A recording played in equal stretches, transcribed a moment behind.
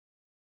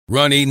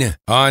Running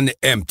on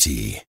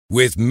empty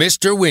with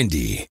Mr.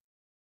 Windy.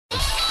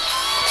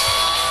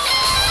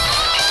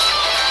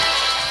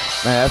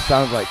 Man, that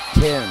sounds like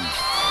 10.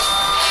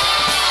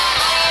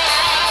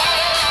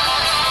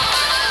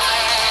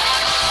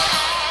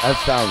 That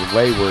sounds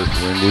way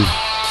worse, Windy.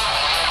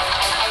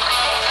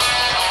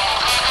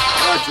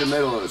 Watch the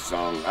middle of the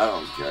song. I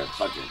don't care.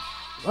 Fuck it.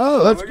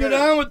 Oh, let's get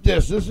on with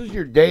this. This is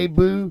your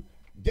debut.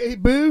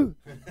 Debut?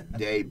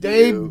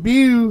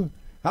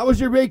 How was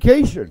your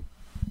vacation?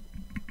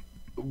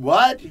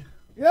 What?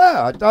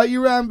 Yeah, I thought you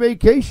were on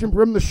vacation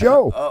from the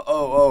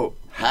show.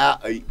 How?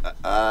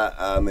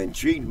 I'm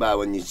intrigued by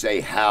when you say,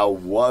 how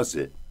was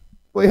it?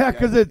 Well, yeah,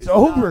 because it's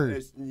over.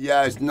 It's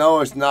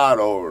not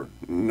over.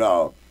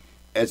 No.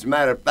 As a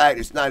matter of fact,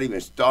 it's not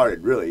even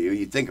started, really, if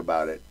you think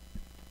about it.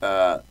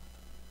 I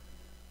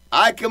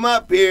come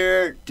up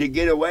here to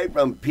get away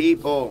from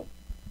people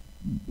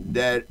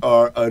that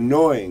are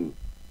annoying.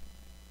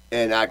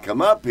 And I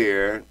come up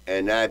here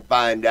and I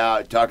find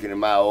out, talking to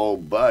my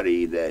old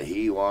buddy, that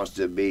he wants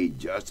to be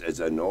just as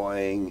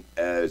annoying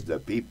as the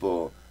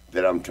people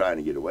that I'm trying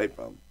to get away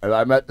from. Have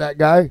I met that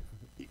guy?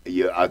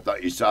 I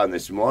thought you saw him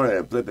this morning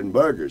at Flipping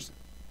Burgers.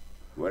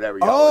 Whatever.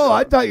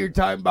 I thought you were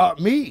talking about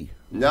me.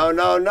 No.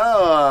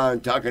 I'm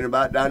talking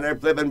about down there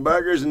flipping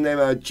burgers and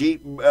them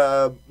cheap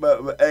Egg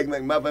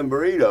McMuffin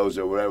burritos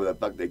or whatever the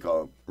fuck they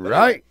call them.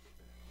 Right.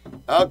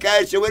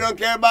 Okay, so we don't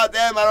care about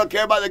them. I don't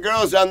care about the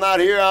girls. I'm not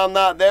here. I'm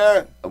not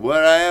there.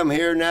 Where I am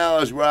here now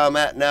is where I'm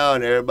at now,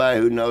 and everybody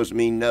who knows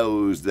me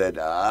knows that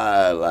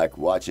I like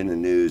watching the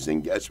news.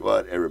 And guess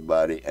what,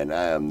 everybody? And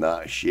I am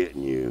not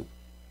shitting you.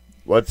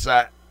 What's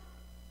that?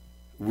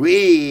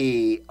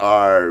 We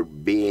are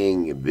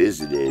being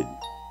visited.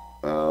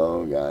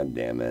 Oh, God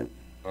damn it.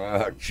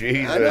 Oh,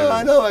 Jesus.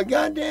 I know.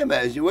 God damn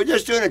it. We're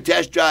just doing a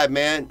test drive,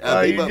 man.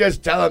 You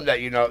just tell them that,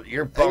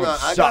 your phone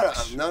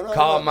sucks.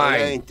 Call mine.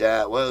 It ain't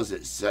that. What does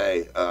it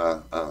say?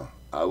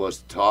 I was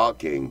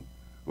talking.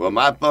 Well,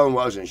 my phone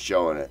wasn't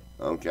showing it.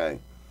 Okay.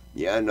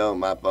 Yeah, I know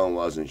my phone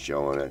wasn't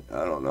showing it.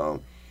 I don't know.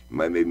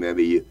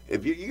 Maybe you.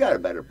 If you got a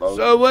better phone.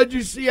 So what'd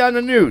you see on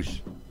the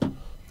news?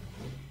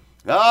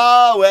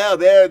 Oh, well,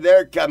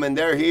 they're coming.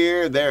 They're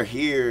here. The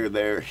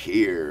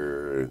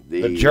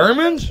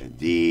Germans?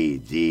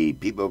 The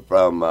people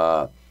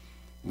from,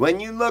 when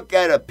you look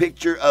at a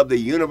picture of the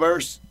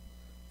universe,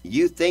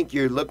 you think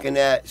you're looking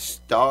at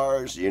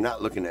stars. You're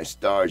not looking at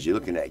stars. You're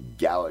looking at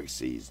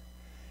galaxies.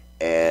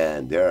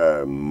 And there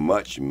are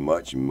much,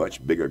 much,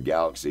 much bigger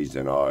galaxies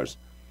than ours.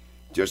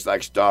 Just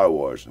like Star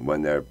Wars,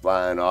 when they're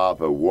flying off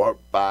a Warp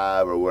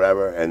 5 or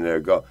whatever, and they're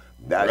going...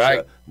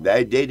 Right.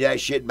 They did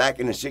that shit back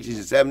in the 60s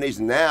and 70s,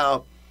 and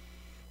now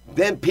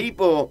then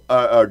people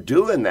are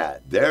doing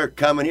that. They're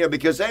coming here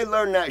because they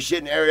learned that shit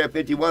in Area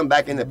 51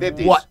 back in the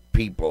 50s. What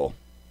people?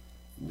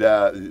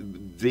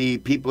 The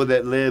people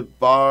that live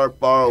far,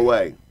 far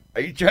away.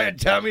 Are you trying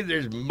to tell me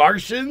there's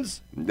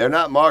Martians? They're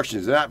not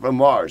Martians. They're not from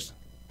Mars.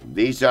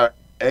 These are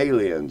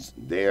aliens.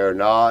 They are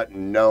not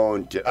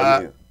known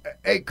to...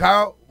 Hey,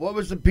 Carl, what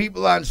was the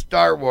people on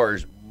Star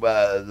Wars?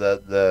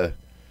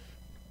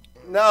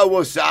 No,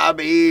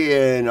 Wasabi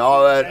and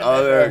all that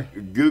other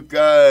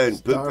Guka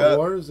and Puka. Star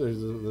Wars?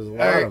 There's a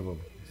lot of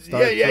them.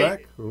 Star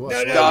Trek? Or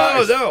what?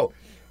 No.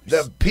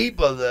 The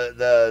people,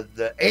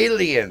 the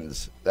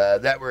aliens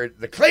that were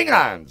the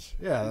Klingons.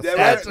 Yeah,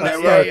 that's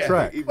Star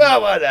Trek.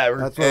 Well, whatever.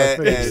 That's what I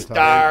figured.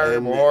 Star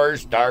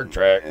Wars, Star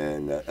Trek.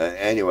 And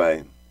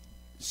anyway,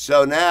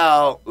 so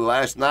now,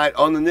 last night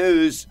on the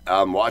news,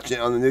 I'm watching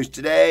it on the news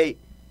today,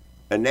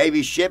 a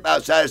Navy ship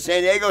outside of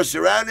San Diego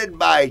surrounded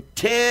by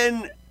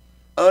 10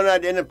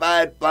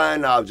 unidentified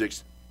flying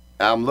objects.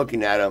 I'm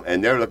looking at them,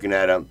 and they're looking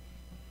at them.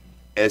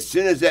 As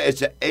soon as that,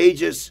 it's an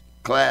Aegis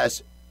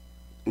class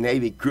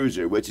Navy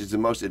cruiser, which is the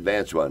most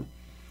advanced one.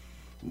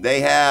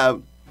 They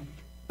have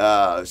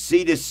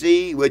sea to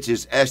sea, which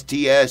is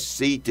STS,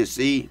 sea to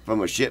sea,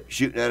 from a ship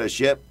shooting at a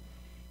ship.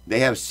 They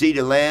have sea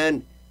to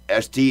land,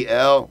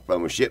 STL,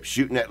 from a ship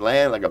shooting at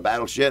land like a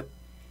battleship.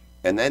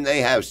 And then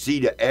they have sea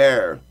to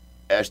air,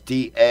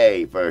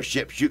 STA, for a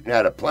ship shooting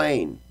at a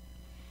plane.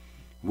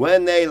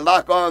 When they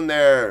lock on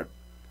their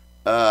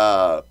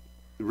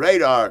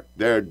radar,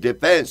 their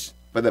defense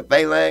for the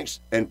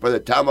Phalanx and for the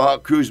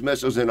Tomahawk cruise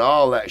missiles and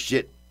all that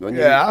shit. When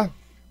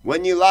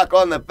you lock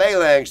on the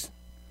Phalanx,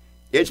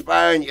 it's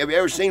firing. Have you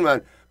ever seen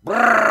one?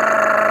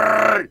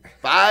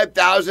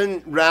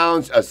 5,000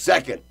 rounds a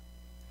second.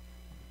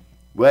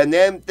 When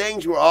them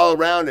things were all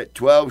around it,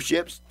 12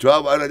 ships,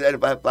 12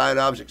 unidentified flying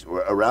objects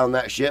were around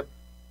that ship.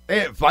 They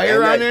didn't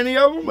fire on any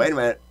of them? Wait a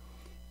minute.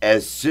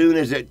 As soon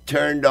as it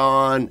turned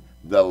on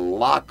the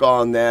lock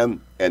on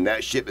them, and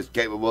that ship is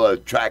capable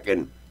of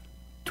tracking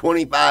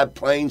 25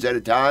 planes at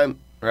a time.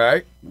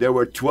 Right. There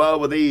were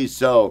 12 of these,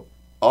 so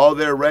all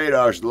their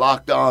radars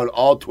locked on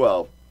all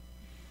 12.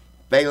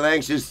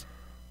 Phalanxes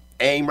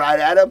aim right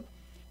at them,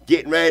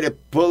 getting ready to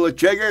pull the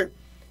trigger,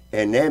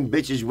 and them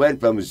bitches went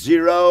from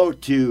 0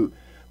 to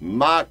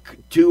Mach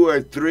 2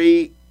 or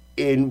 3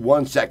 in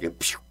 1 second.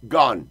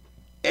 Gone.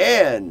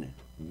 And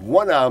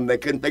one of them, they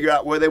couldn't figure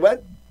out where they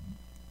went.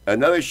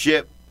 Another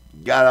ship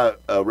got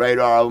a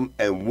radar of them,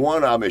 and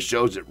one of them, it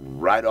shows it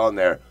right on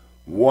there.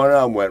 One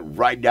of them went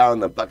right down in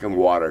the fucking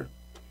water.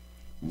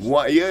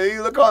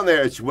 You look on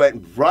there, it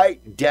went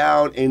right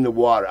down in the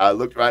water. I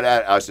looked right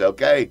at it. I said,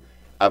 okay,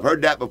 I've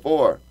heard that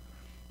before,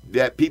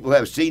 that people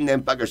have seen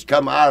them fuckers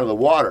come out of the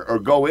water or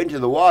go into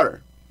the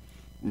water.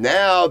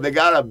 Now they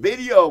got a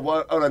video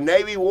on a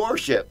Navy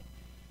warship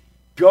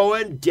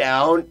going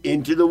down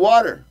into the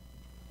water.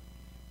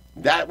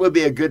 That would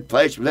be a good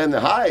place for them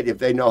to hide if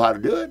they know how to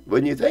do it,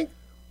 wouldn't you think?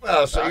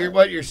 Well, so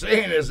what you're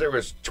saying is there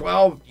was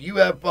 12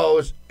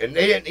 UFOs, and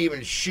they didn't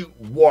even shoot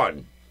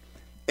one.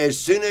 As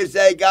soon as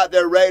they got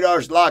their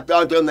radars locked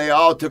onto them, they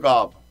all took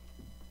off.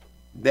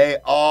 They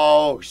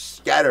all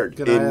scattered.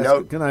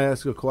 Can I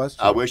ask a question?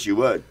 I wish you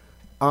would.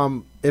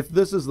 If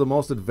this is the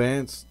most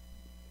advanced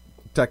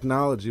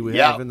technology we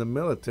have in the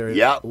military,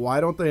 why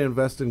don't they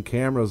invest in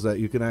cameras that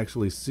you can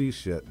actually see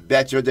shit?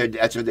 That's what they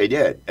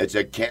did. It's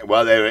a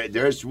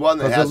there's one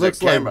that has a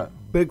camera.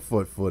 Like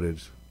Bigfoot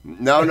footage.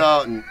 No,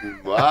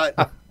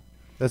 what?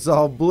 It's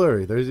all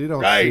blurry. You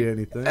don't see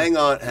anything. Hang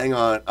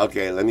on.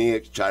 Okay, let me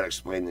try to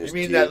explain this to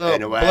you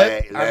in a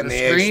way. Let me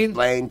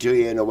explain to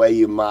you in a way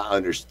you might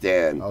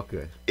understand.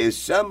 Okay. If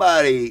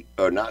somebody,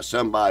 or not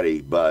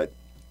somebody, but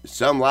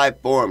some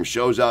life form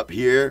shows up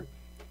here,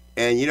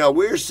 and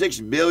we're 6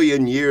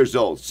 billion years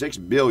old. 6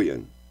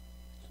 billion.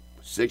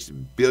 6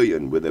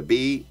 billion with a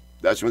B.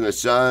 That's when the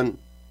sun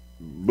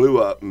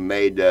blew up and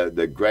made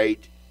the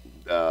great,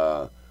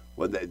 the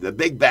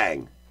Big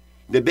Bang.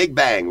 The Big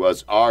Bang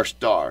was our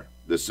star,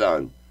 the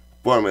sun,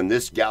 forming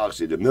this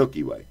galaxy, the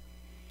Milky Way.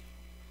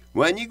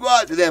 When you go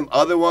out to them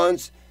other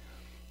ones,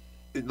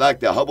 like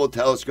the Hubble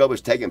telescope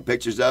is taking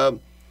pictures of,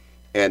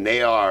 and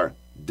they're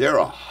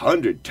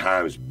 100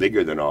 times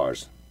bigger than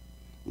ours.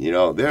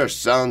 There are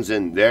suns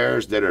in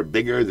theirs that are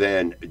bigger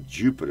than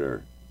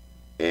Jupiter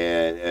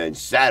and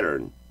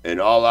Saturn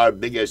and all our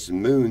biggest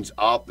moons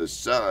off the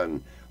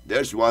sun.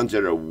 There's ones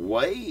that are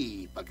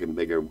way fucking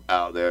bigger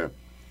out there.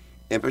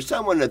 And for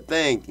someone to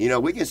think,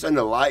 we can send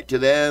a light to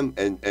them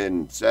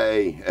and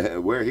say,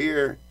 we're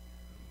here.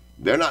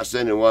 They're not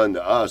sending one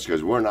to us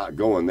because we're not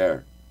going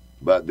there.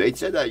 But they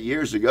said that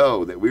years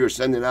ago that we were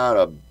sending out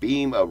a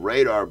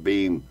radar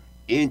beam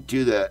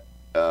into the,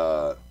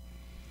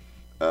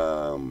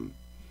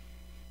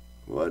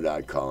 what did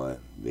I call it?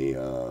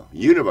 The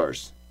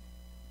universe.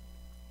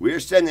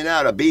 We're sending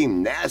out a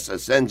beam. NASA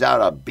sends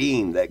out a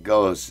beam that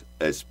goes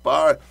as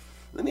far.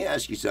 Let me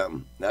ask you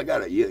something.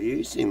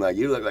 You seem like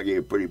you look like you're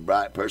a pretty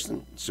bright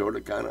person, sort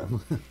of, kind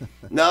of.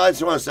 No, I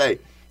just want to say,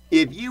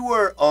 if you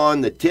were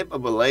on the tip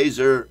of a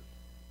laser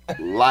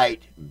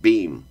light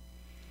beam,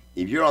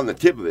 if you're on the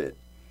tip of it,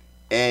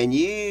 and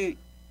you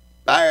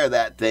fire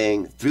that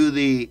thing through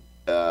the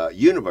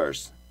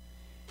universe,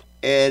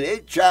 and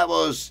it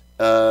travels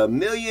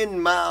 1,000,000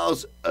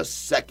 miles a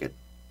second,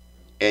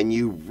 and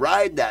you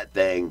ride that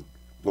thing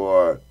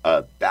for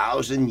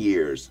 1,000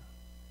 years,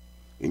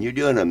 and you're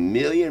doing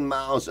 1,000,000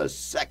 miles a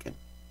second,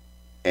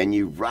 and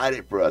you ride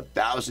it for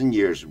 1,000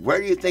 years, where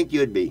do you think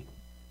you'd be?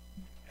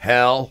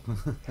 Hell.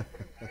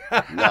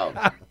 No.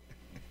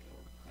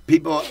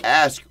 People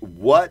ask,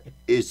 what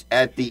is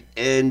at the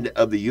end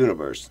of the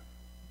universe?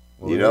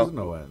 Well, there is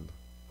no end.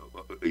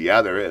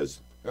 Yeah, there is.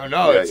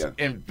 No, it's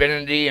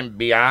infinity and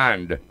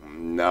beyond.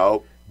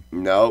 No.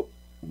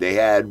 They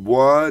had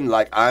one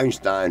like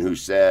Einstein who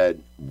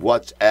said,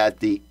 what's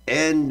at the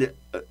end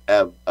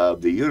of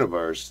the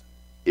universe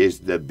is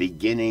the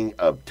beginning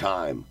of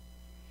time.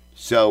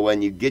 So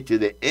when you get to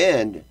the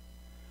end,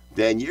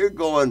 then you're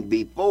going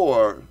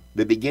before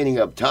the beginning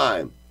of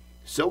time.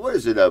 So what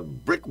is it, a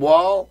brick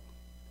wall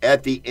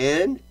at the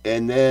end?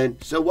 And then,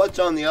 so what's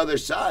on the other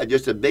side?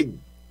 Just a big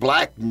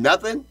black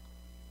nothing?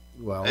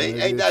 Well,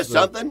 ain't that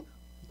something?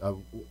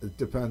 It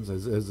depends.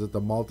 Is it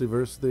the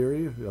multiverse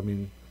theory? I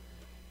mean,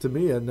 to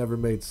me, it never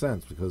made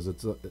sense because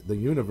the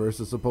universe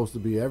is supposed to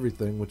be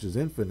everything, which is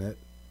infinite.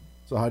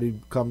 So how do you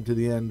come to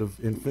the end of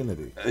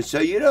infinity? So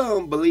you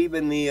don't believe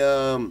in the,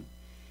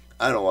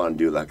 I don't want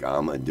to do like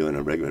I'm doing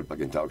a regular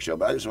fucking talk show,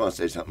 but I just want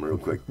to say something real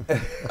quick.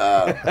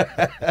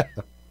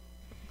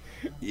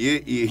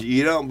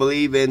 You don't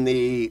believe in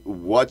the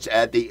what's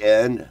at the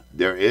end?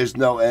 There is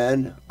no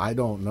end? I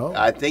don't know.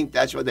 I think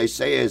that's what they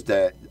say is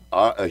that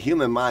a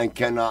human mind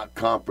cannot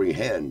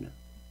comprehend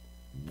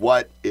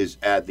what is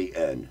at the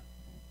end.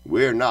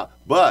 We're not.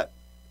 But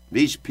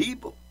these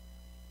people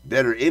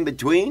that are in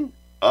between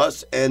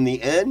us and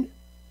the end,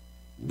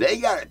 they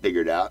got it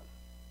figured out,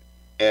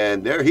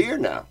 and they're here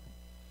now.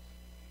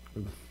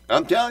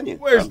 I'm telling you.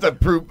 Where's the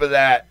proof of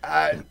that?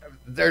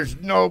 There's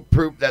no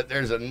proof that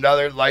there's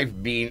another life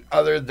being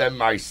other than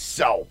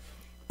myself.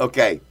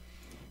 Okay,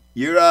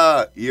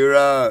 your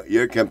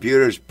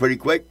computer's pretty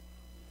quick.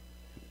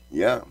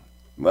 Yeah.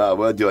 Well,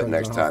 we'll do it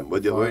next time. We're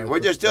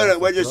just doing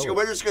it.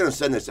 We're just gonna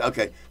send this.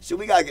 Okay. So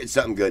we gotta get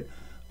something good.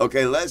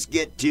 Okay. Let's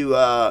get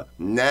to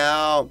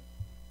now.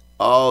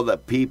 All the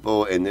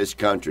people in this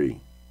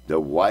country, the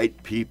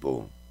white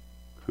people,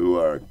 who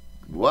are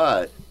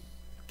what?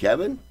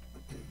 Kevin?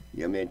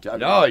 You want me to talk?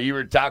 No, you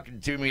were talking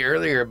to me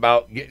earlier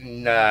about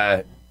getting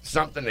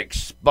something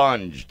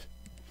expunged.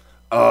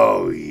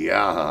 Oh,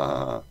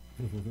 yeah.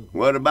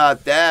 What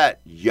about that,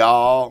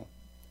 y'all?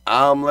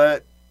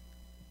 Omelet,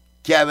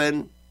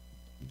 Kevin,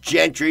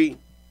 Gentry.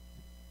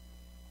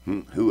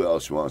 Who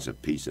else wants a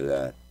piece of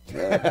that?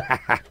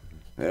 Yeah.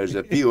 There's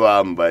a few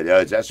of them, but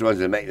that's the ones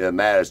that make the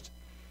maddest.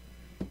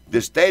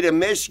 The state of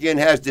Michigan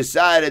has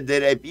decided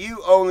that if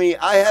you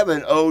I have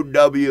an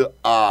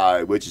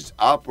OWI, which is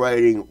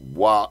operating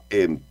while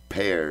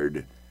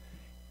impaired.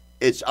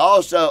 It's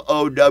also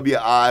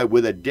OWI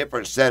with a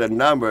different set of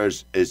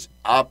numbers is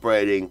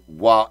operating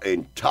while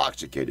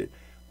intoxicated.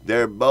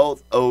 They're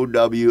both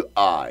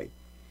OWI.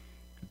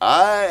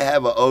 I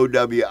have an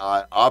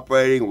OWI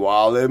operating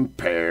while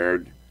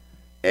impaired,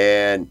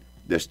 and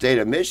the state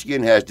of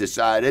Michigan has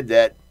decided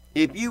that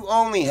if you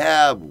only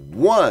have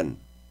one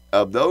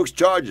of those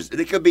charges, and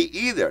it could be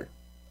either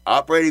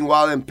operating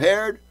while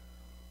impaired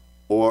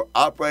or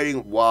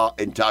operating while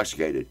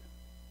intoxicated.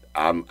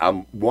 I'm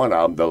one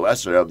of them, the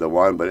lesser of the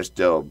one, but it's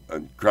still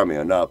crummy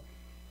enough.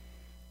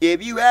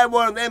 If you have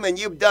one of them and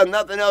you've done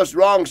nothing else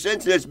wrong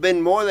since, and it's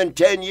been more than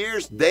 10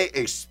 years, they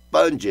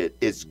expunge it.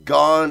 It's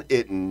gone.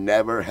 It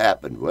never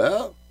happened.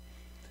 Well,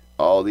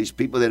 all these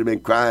people that have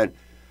been crying,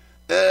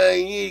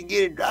 you need to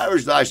get a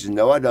driver's license.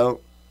 No, I don't.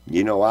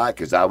 You know why?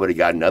 Because I would have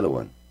got another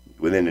one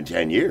within the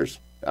 10 years.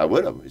 I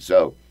would have.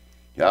 So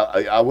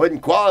I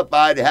wouldn't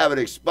qualify to have it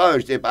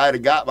expunged if I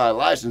had got my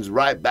license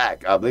right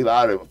back. I believe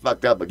I would have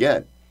fucked up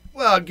again.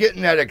 Well,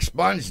 getting that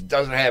expunged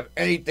doesn't have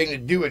anything to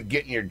do with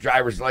getting your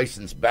driver's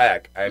license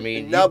back. I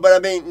mean, but I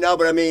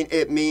mean,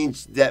 it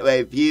means that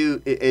if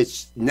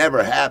it's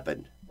never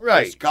happened.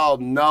 Right. It's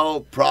called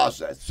no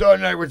process. So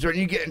in other words, when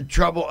you get in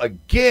trouble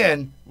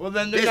again, well,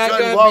 then they're This not one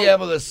going to won't- be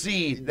able to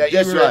see that you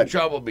This were in one.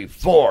 trouble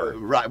before.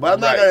 Right. Well,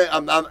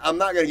 I'm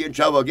not gonna get in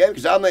trouble again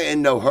because I'm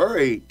in no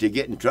hurry to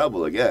get in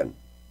trouble again.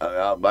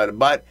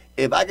 But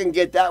if I can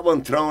get that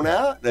one thrown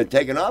out and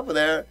taken off of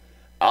there,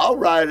 I'll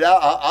ride it out.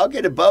 I'll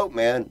get a boat,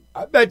 man.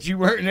 I bet you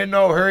weren't in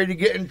no hurry to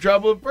get in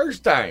trouble the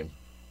first time.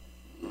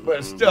 But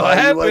it still Well,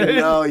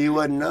 happened. You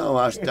wouldn't know.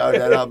 I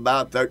started at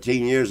about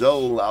 13 years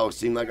old. I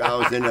seemed like I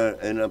was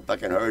in a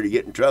fucking hurry to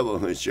get in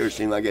trouble. It sure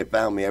seemed like it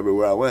found me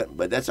everywhere I went.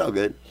 But that's all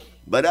good.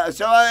 But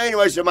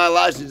anyway, so my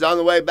license on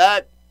the way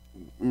back.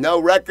 No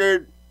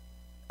record.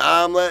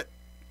 Omelet,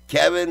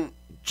 Kevin,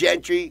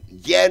 Gentry,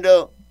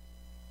 Yandel.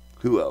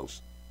 Who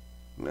else?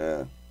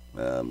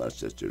 My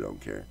sister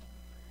don't care.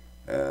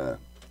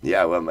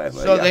 Yeah, well,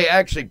 So yeah. they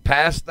actually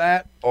passed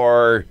that,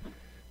 or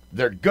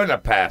they're gonna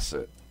pass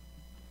it?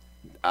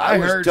 I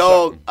heard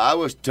something. I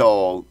was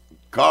told,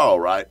 Carl,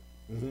 right?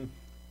 Mm-hmm.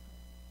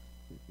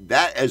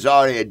 That is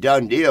already a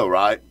done deal,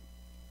 right?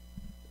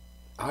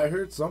 I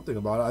heard something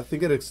about it. I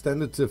think it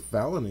extended to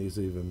felonies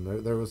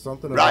even. There was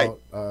something Right.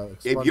 about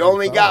If expunging you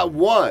only got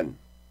felonies. one.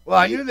 Well,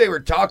 I knew they were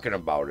talking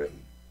about it.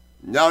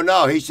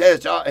 No, he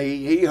said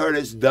he heard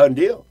it's a done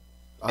deal.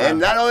 And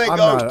not only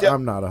goes to...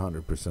 I'm not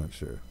 100%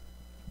 sure.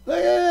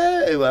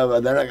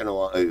 Well, they're not going to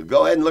want...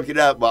 Go ahead and look it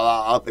up while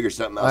I'll figure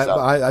something else out.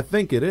 I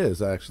think it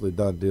is actually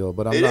done deal,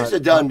 but It is a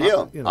done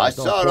deal. I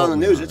saw it on the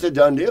news. It's a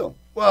done deal.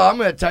 Well, I'm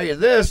going to tell you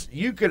this.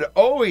 You could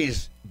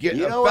always get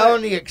You a know what?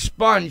 felony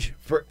expunged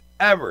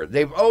forever.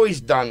 They've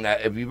always done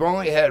that. If you've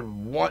only had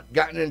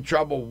gotten in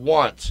trouble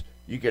once,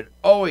 you could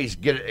always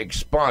get it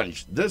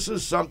expunged. This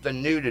is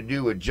something new to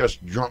do with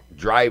just drunk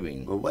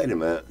driving. Well, wait a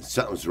minute.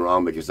 Something's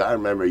wrong because I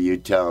remember you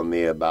telling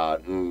me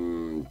about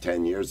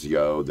 10 years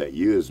ago that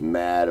you was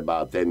mad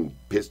about them,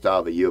 pissed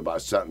off at you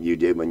about something you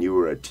did when you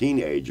were a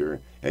teenager,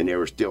 and they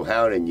were still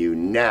hounding you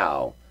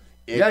now.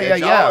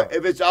 Yeah.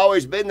 If it's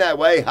always been that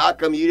way, how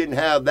come you didn't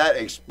have that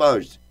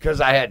expunged?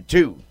 Because I had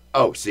two.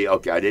 Oh, see,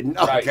 okay, I didn't.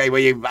 Right. Okay,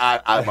 well,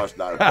 I must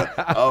not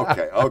have.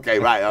 Okay,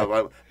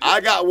 right.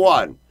 I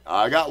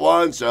got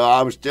one, so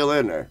I'm still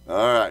in there.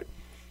 All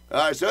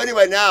right. So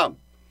anyway, now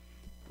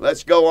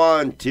let's go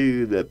on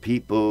to the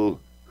people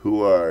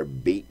who are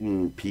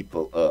beating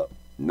people up,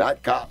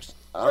 not cops.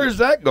 Where's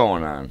that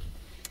going on?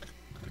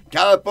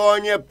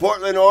 California,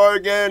 Portland,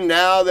 Oregon.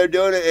 Now they're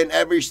doing it in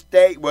every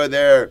state where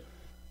there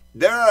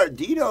are.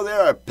 Do you know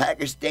there are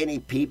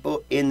Pakistani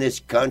people in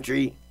this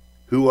country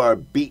who are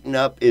beating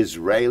up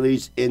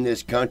Israelis in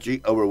this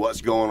country over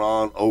what's going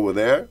on over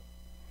there?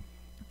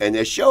 And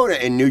they're showing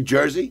it in New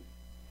Jersey.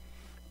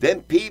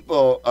 Then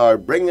people are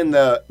bringing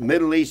the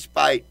Middle East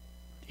fight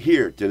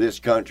here to this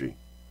country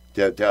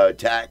to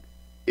attack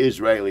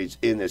Israelis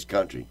in this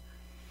country.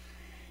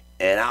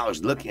 And I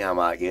was looking, I'm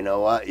like, you know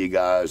what, you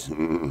guys,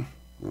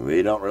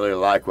 we don't really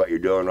like what you're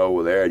doing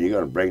over there, and you're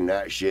going to bring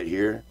that shit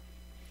here?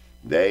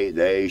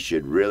 They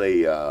should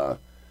really,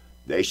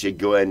 they should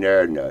go in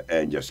there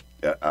and just,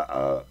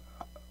 I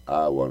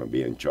want to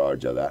be in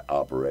charge of that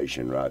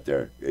operation right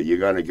there. You're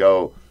going to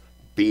go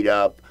beat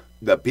up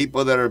the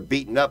people that are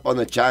beating up on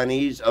the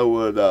Chinese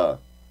over the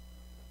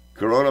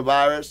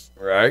coronavirus.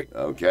 Right.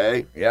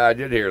 Okay. Yeah, I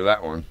did hear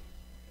that one.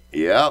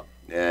 Yep.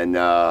 And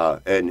now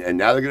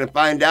they're going to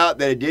find out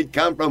that it did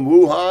come from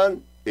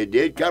Wuhan. It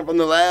did come from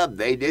the lab.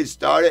 They did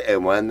start it.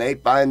 And when they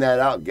find that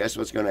out, guess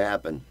what's going to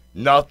happen?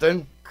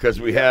 Nothing, because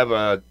we have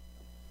a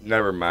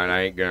Never mind.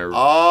 I ain't gonna.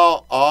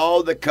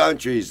 All the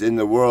countries in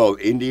the world,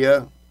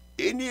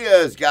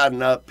 India's got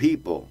enough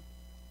people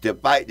to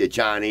fight the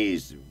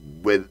Chinese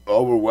with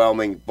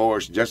overwhelming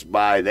force just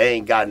by they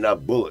ain't got enough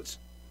bullets.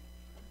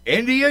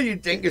 India, you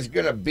think is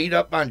gonna beat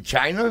up on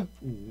China?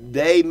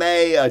 They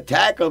may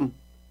attack them.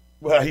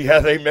 Well, yeah,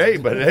 they may,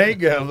 but it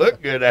ain't gonna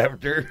look good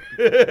after.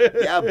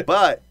 Yeah,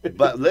 but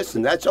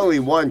listen, that's only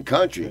one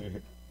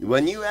country.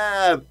 When you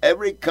have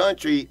every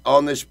country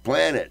on this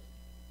planet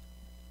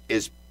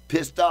is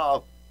pissed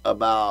off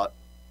about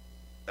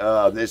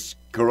this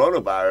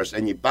coronavirus,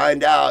 and you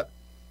find out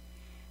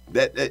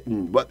that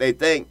what they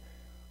think,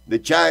 the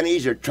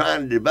Chinese are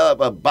trying to develop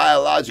a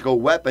biological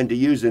weapon to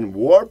use in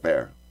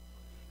warfare.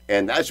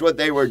 And that's what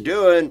they were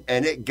doing,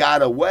 and it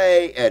got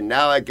away, and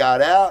now it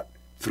got out.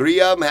 3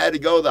 of them had to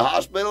go to the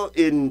hospital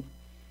in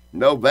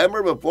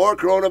November before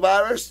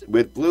coronavirus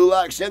with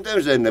flu-like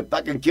symptoms, and they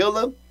fucking killed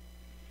them.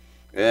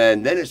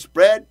 And then it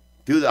spread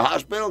through the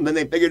hospital, and then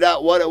they figured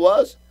out what it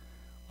was.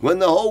 When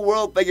the whole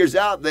world figures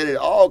out that it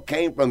all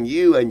came from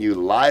you and you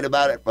lied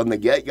about it from the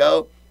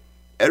get-go,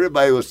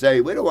 everybody will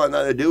say, we don't want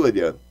nothing to do with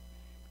you.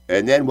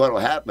 And then what will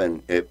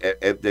happen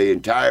if the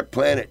entire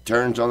planet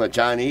turns on the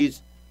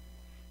Chinese?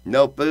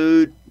 No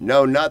food,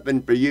 no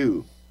nothing for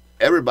you.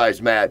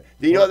 Everybody's mad.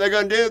 Do you know what they're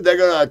going to do? They're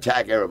going to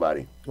attack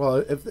everybody. Well,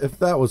 if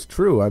that was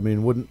true, I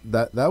mean, wouldn't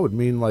that would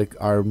mean like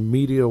our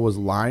media was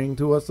lying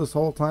to us this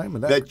whole time?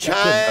 And The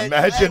China.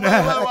 imagine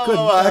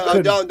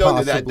that. Don't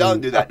do that.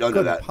 Don't do that. Don't do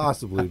couldn't that.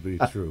 possibly be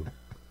true.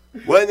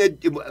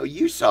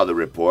 You saw the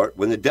report.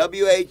 When the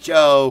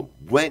WHO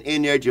went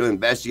in there to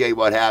investigate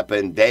what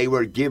happened, they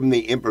were given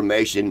the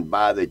information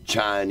by the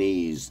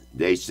Chinese.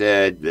 They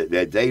said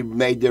that they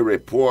made their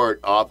report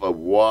off of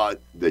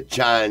what the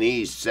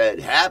Chinese said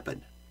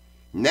happened.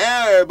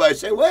 Now everybody's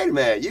saying, wait a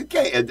minute, you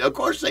can't. Of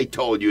course they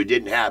told you it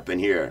didn't happen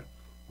here.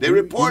 They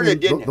reported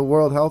it didn't. The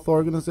World Health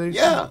Organization?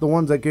 Yeah. The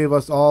ones that gave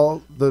us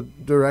all the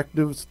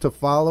directives to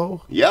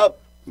follow? Yep.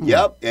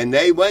 Yep, and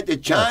they went to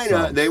China.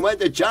 sounds- They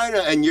went to China,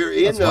 and you're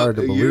in That's hard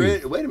to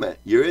believe. wait a minute.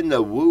 You're in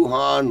the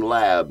Wuhan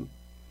lab,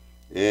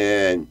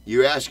 and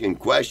you're asking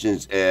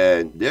questions,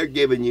 and they're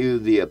giving you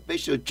the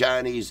official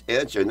Chinese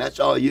answer, and that's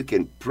all you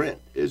can print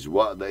is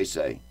what they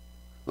say.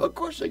 Well, of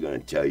course they're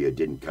going to tell you it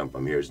didn't come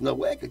from here. There's no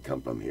way it could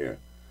come from here.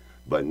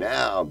 But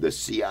now the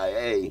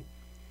CIA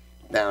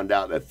found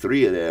out that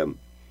 3 of them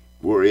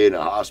were in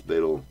a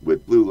hospital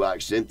with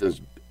flu-like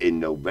symptoms in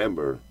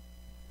November.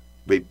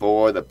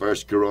 Before the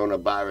first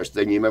coronavirus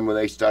thing. You remember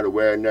when they started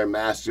wearing their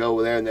masks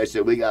over there and they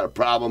said, we got a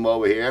problem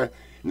over here?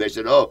 And they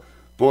said,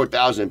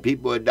 4,000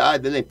 people had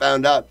died. Then they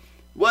found out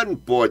it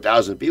wasn't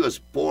 4,000 people, it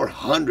was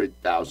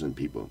 400,000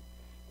 people.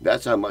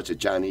 That's how much the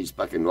Chinese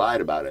fucking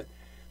lied about it.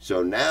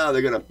 So now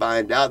they're going to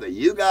find out that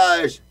you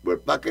guys were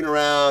fucking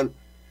around.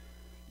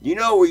 You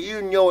know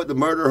what the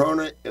murder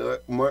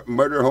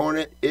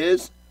hornet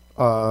is?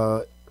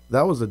 That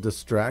was a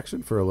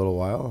distraction for a little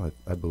while,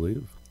 I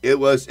believe.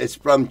 It's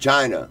from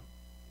China.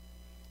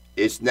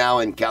 It's now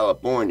in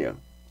California.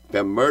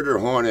 The murder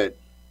hornet,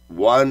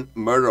 one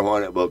murder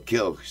hornet will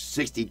kill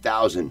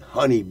 60,000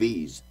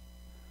 honeybees.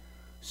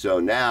 So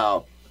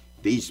now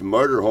these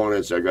murder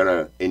hornets are going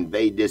to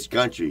invade this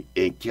country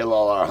and kill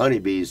all our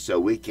honeybees so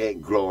we can't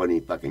grow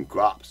any fucking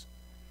crops.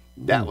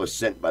 That was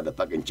sent by the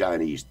fucking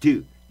Chinese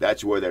too.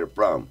 That's where they're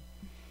from.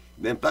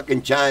 Them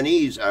fucking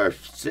Chinese are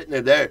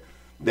sitting there.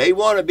 They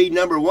want to be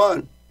number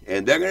one,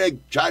 and they're going to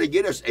try to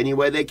get us any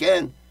way they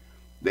can.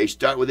 They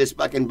start with this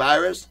fucking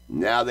virus.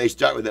 Now they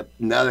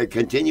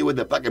continue with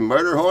the fucking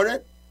murder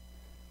hornet.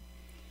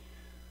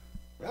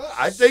 Well,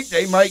 I think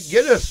they might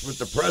get us with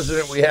the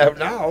president we have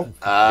now.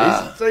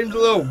 He seems a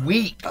little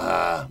weak.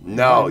 No, They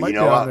might you be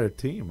know on what? their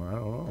team. I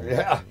don't know.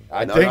 Yeah,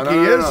 I No, think no, he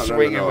no, is no, no,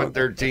 swinging no. with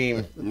their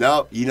team.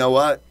 No, you know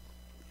what?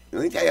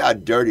 Let me tell you how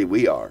dirty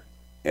we are.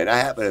 And I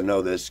happen to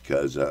know this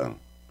because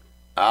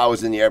I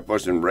was in the Air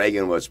Force when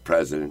Reagan was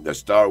president. The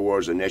Star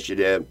Wars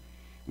Initiative,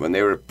 when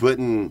they were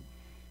putting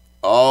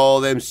all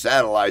them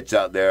satellites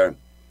out there,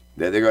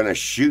 that they're going to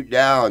shoot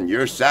down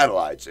your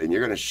satellites and you're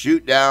going to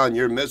shoot down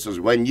your missiles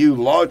when you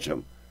launch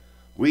them.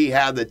 We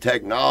have the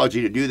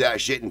technology to do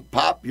that shit and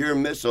pop your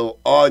missile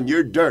on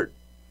your dirt.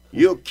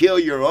 You'll kill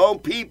your own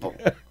people.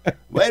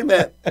 Wait a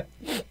minute.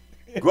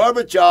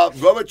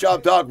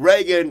 Gorbachev talked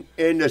Reagan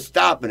into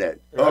stopping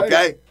it,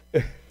 okay?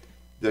 Right.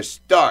 The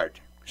START,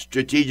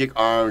 Strategic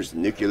Arms,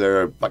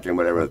 Nuclear, fucking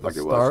whatever the fuck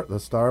it was. The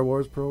Star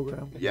Wars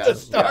program? Yes, The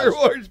Star yes.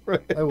 Wars.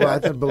 Well, I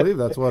believe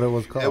that's what it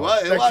was called. It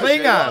was. The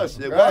Klingons,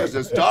 It right. was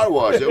the Star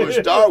Wars. It was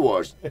Star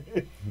Wars.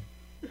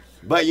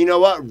 But you know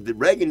what?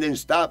 Reagan didn't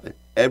stop it.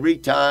 Every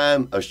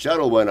time a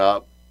shuttle went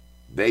up,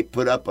 they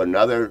put up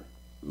another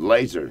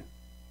laser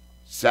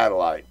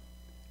satellite.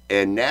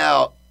 And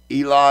now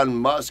Elon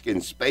Musk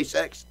and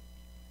SpaceX,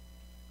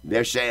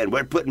 they're saying,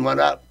 we're putting one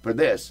up for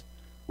this.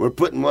 We're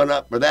putting one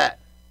up for that.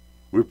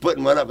 We're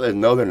putting one up for this.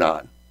 No, they're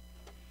not.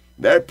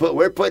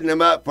 We're putting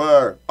them up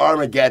for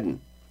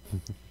Armageddon.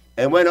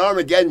 And when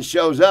Armageddon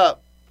shows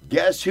up,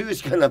 guess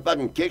who's going to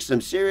fucking kick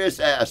some serious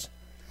ass?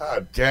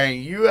 Oh,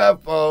 dang,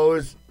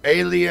 UFOs,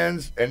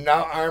 aliens, and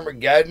now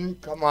Armageddon.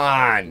 Come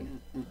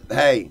on.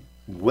 Hey,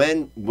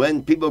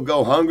 when people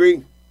go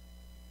hungry,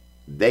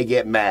 they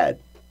get mad.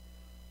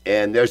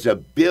 And there's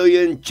 1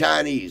 billion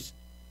Chinese.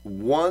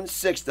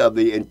 1/6 of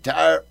the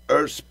entire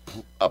Earth's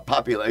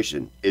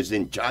population is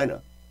in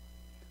China.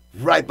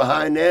 Right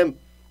behind them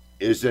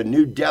is the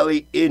New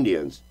Delhi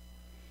Indians.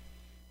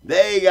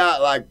 They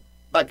got like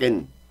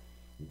fucking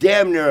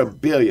damn near 1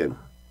 billion.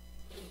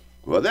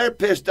 Well, they're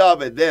pissed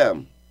off at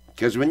them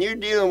because when you're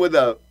dealing with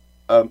the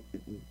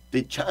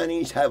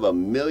Chinese have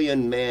 1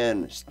 million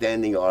man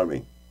standing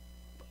army.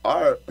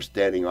 Our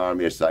standing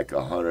army is like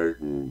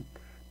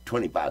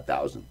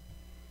 125,000.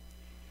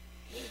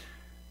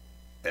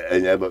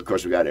 And then, of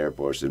course, we got Air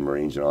Force and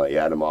Marines and all that. You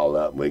add them all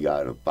up, and we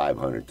got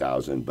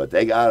 500,000. But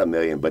they got 1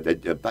 million. But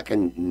the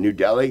fucking New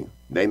Delhi,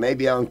 they may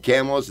be on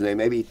camels and they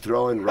may be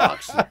throwing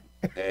rocks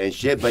and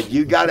shit. But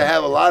you got to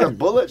have a lot of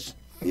bullets,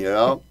 you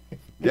know.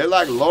 They're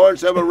like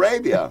Lawrence of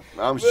Arabia.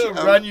 We'll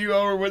run you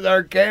over with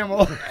our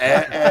camel.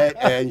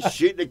 and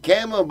shoot the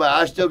camel, but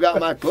I still got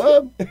my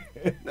club.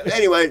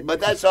 Anyway, but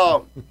that's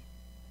all.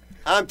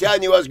 I'm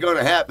telling you what's going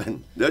to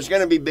happen. There's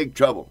going to be big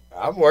trouble.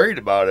 I'm worried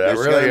about it.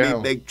 There's going to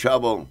be big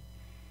trouble.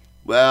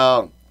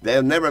 Well,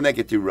 they'll never make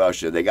it through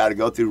Russia. They got to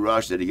go through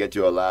Russia to get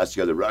to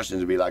Alaska. The Russians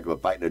will be like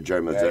fighting the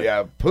Germans.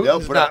 Yeah,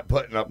 Putin's not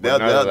putting up with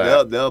none of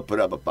that. They'll put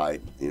up a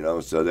fight, you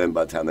know. So then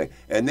by the time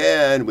and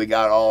then we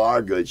got all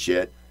our good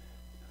shit.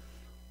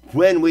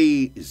 When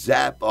we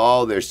zap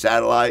all their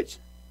satellites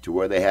to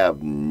where they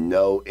have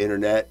no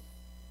internet,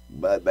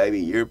 but baby,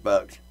 you're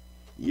fucked.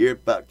 You're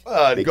fucked.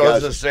 It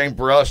goes the same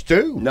for us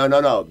too.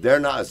 No. They're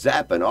not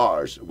zapping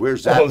ours. We're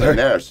zapping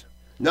theirs.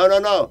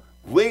 No.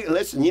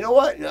 Listen, you know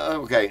what?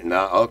 Okay.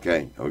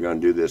 We're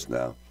going to do this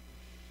now.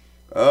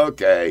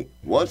 Okay.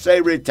 Once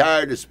they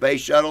retire the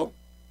space shuttle,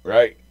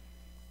 right?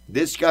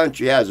 This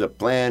country has a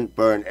plan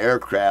for an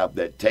aircraft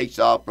that takes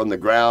off from the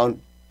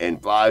ground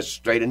and flies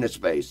straight into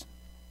space.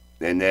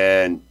 And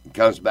then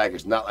comes back.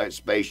 It's not like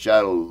space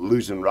shuttle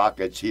losing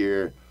rockets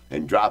here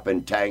and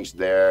dropping tanks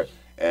there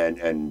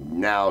and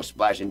now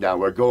splashing down.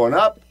 We're going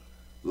up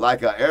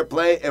like an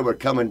airplane and we're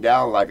coming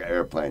down like an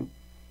airplane.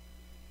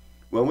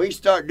 When we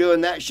start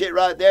doing that shit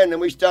right there and then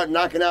we start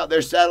knocking out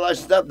their satellites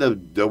and stuff,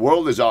 the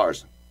world is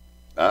ours.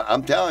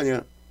 I'm telling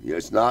you,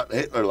 it's not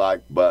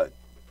Hitler-like, but,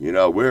 you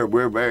know,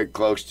 we're very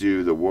close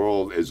to the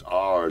world is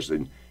ours.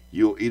 And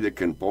you'll either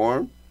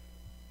conform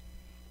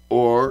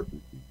or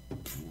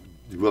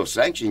we'll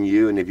sanction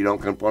you. And if you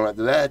don't conform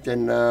after that,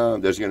 then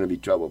there's going to be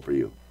trouble for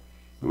you.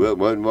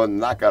 We'll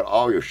knock out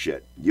all your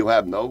shit. You'll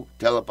have no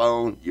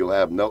telephone. You'll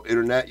have no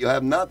internet. You'll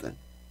have nothing.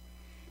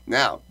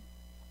 Now,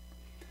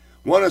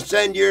 want to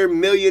send your 1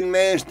 million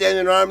man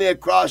standing army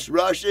across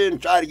Russia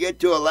and try to get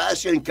to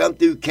Alaska and come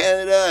through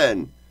Canada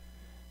and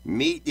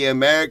meet the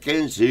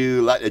Americans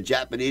who, like the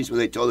Japanese, when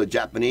they told the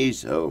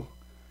Japanese,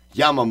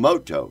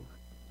 Yamamoto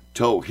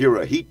told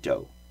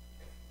Hirohito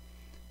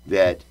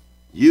that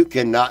you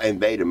cannot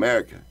invade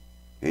America.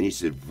 And he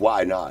said,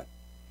 why not?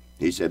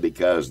 He said,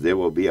 because there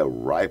will be a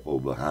rifle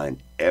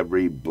behind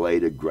every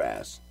blade of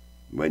grass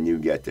when you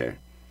get there.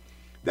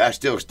 That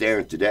still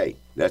stands today.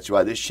 That's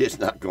why this shit's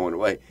not going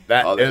away.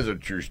 That is a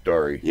true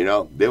story. You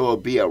know, there will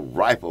be a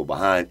rifle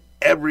behind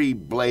every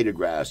blade of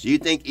grass. You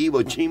think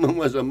Iwo Jima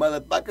was a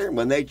motherfucker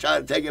when they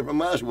tried to take it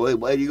from us? Well,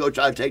 where do you go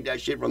try to take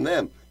that shit from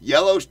them?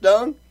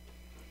 Yellowstone?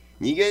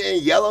 You get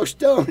in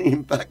Yellowstone,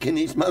 and fucking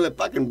these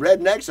motherfucking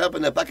rednecks up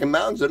in the fucking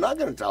mountains, they're not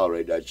going to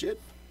tolerate that shit.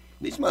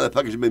 These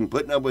motherfuckers have been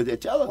putting up with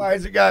it. Tell them. Why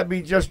has it got to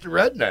be just the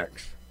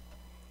rednecks?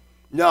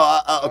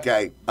 No,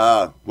 okay.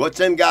 What's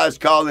them guys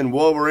called in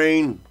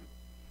Wolverine?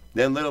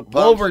 Them little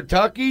punks?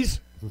 Wolvertuckies?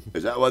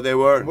 Is that what they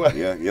were? What?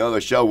 Yeah, you know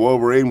the show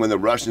Wolverine when the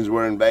Russians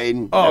were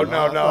invading? Oh,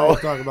 I no.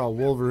 was talking about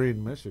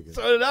Wolverine, Michigan.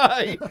 So did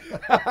I.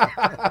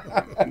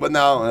 But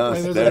no,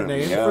 Wait, there's a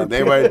name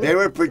for they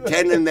were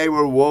pretending they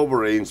were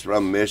Wolverines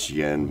from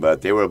Michigan,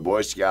 but they were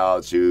Boy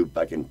Scouts who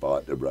fucking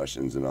fought the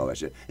Russians and all that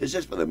shit. It's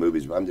just for the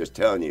movies, but I'm just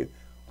telling you,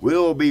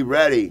 we'll be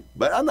ready.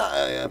 But I'm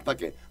not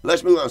fucking.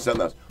 Let's move on to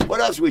something else.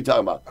 What else are we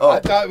talking about? I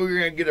thought we were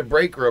going to get a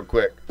break real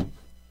quick.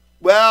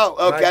 Well,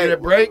 Can I okay. get a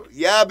break?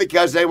 Yeah,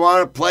 because they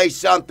want to play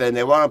something.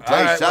 They want to play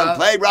All right, something. well-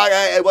 Play rock.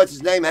 Hey, what's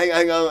his name?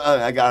 Hang on.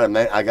 I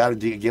gotta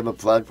give a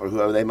plug for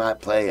whoever they might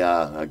play.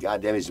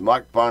 Goddamn, it's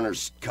Mark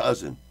Farner's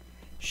cousin.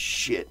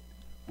 Shit,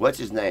 what's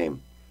his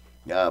name?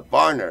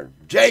 Farner.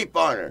 Jay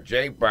Farner.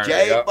 Jay Farner,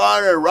 Jay yep.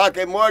 Farner.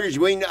 Rocket Mortgage.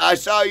 I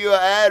saw you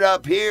ad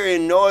up here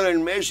in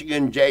northern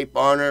Michigan. Jay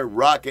Farner.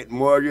 Rocket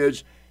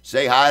Mortgage.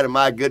 Say hi to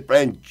my good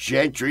friend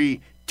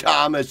Gentry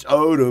Thomas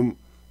Odom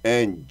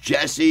and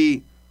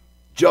Jesse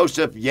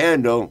Joseph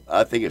Yandel.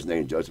 I think his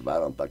name's Joseph. I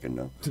don't fucking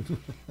know.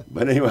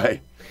 But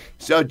anyway,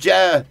 so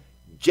Jay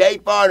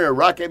Farner,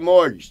 Rocket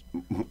Mortgage.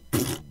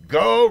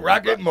 Go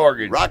Rocket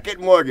Mortgage. Rocket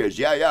Mortgage.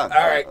 Yeah. All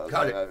right,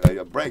 cut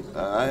it. Break.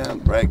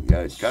 Break.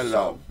 Cut it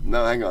off.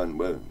 No, hang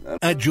on.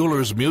 At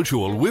Jewelers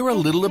Mutual, we're a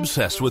little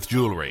obsessed with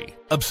jewelry.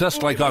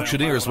 Obsessed like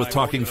auctioneers with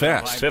talking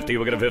fast. 50,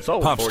 we're going to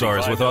 50. Pop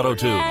stars with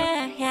auto-tune.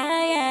 Yeah.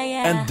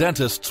 and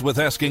dentists with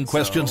asking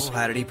questions So,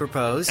 how did he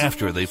propose?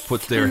 after they've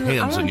put their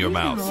hands in your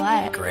mouth.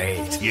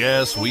 Great.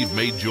 Yes, we've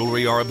made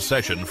jewelry our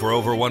obsession for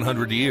over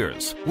 100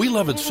 years. We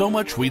love it so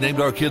much we named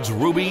our kids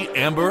Ruby,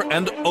 Amber,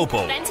 and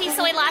Opal. Venti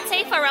soy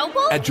latte for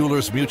Opal? At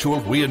Jewelers Mutual,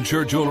 we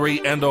insure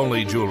jewelry and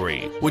only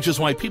jewelry, which is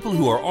why people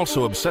who are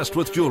also obsessed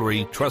with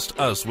jewelry trust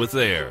us with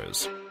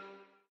theirs.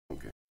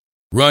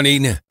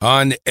 Running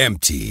on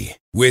empty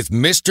with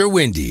Mr.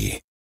 Windy.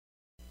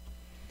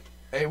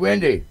 Hey,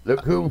 Wendy,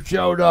 look who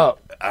showed up.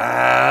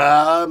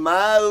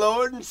 My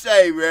Lord and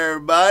Savior,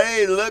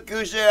 everybody. Look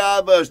who's here.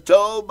 I was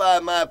told by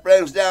my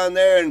friends down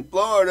there in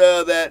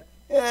Florida that,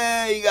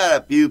 you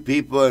got a few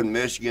people in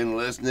Michigan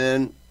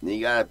listening.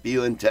 You got a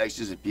few in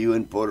Texas, a few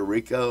in Puerto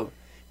Rico,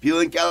 a few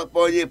in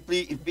California,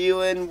 a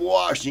few in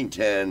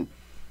Washington.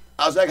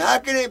 I was like, how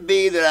can it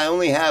be that I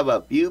only have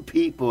a few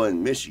people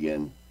in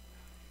Michigan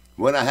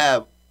when I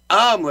have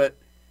Omelet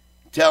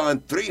telling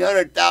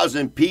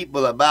 300,000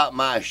 people about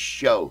my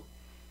show?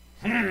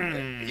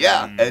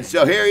 Yeah, and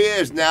so here he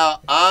is now,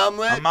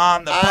 Omelet. I'm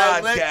on the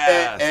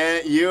podcast.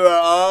 And you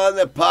are on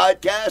the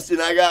podcast, and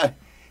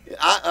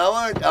I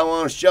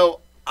want to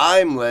show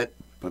I'm lit,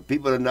 for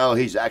people to know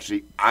he's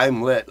actually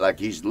I'm lit, like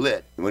he's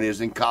lit. When he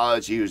was in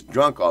college, he was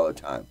drunk all the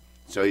time.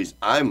 So he's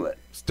I'm lit.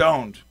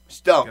 Stoned.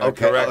 Okay.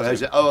 Correct.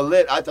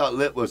 Lit. I thought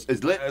lit was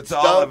lit. It's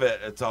stoned? all of it.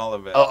 It's all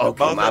of it. Oh, okay,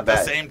 Both my at bad.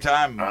 the same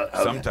time.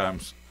 Okay.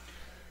 Sometimes.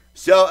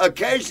 So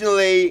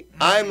occasionally,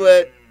 I'm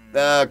lit.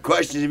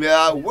 Questions me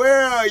out.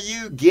 Where are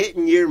you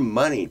getting your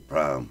money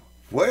from?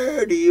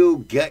 Where do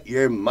you get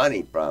your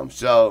money from?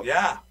 So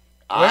Yeah.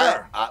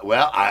 I,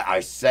 Where?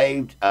 I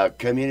saved a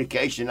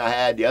communication I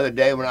had the other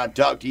day when I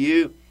talked to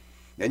you,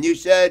 and you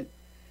said,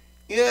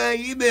 "Yeah,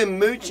 you've been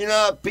mooching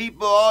off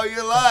people all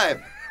your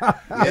life."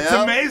 It's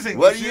amazing.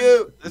 What This do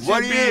you? should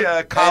What do be you?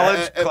 a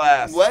college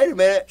class. Wait a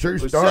minute. True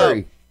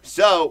story.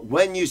 So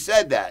when you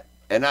said that,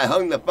 and I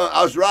hung the phone,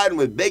 I was riding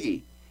with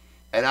Biggie,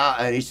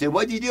 and he said,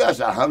 "What'd you do?" I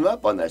said, "I hung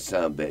up on that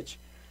son of a bitch."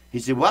 He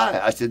said, "Why?"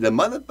 I said, "The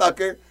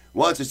motherfucker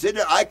wants to sit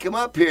there. I come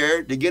up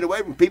here to get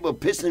away from people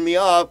pissing me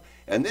off,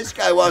 and this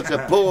guy wants to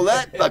pull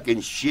that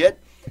fucking shit.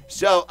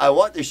 So I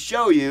want to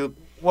show you."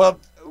 Well,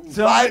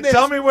 5 minutes.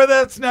 tell me where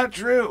that's not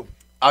true.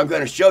 I'm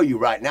going to show you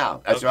right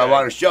now. That's what I Okay.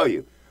 want to show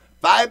you.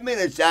 5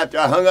 minutes after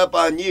I hung up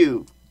on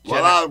you,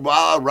 while I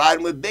was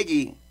riding with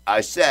Biggie, I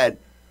said,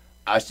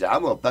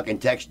 I'm going to fucking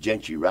text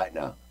Gentry right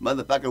now.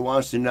 Motherfucker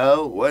wants to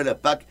know where the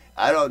fuck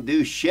I don't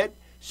do shit,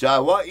 so I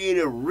want you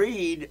to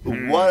read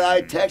what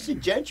I texted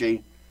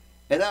Gentry,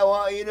 and I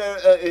want you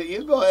to,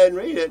 you go ahead and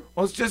read it.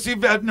 Well, it's just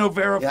you've had no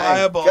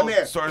verifiable Come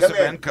here, source come of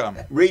here. income.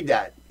 Read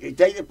that.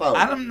 Take the phone.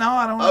 I don't know.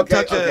 I don't want to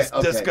touch this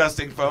okay.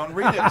 disgusting phone.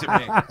 Read it to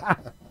me.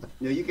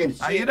 No, you can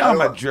see You it. know I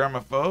I'm a don't-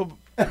 germaphobe.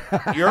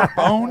 Your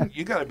phone?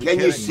 You got to be Can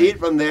kidding you see me. it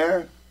from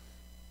there?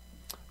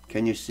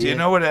 Can you see Do it? you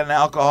know what an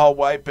alcohol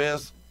wipe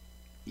is?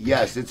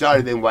 Yes, it's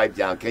already been wiped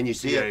down. Can you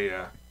see it?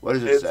 Yeah. What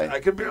does it say? I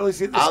can barely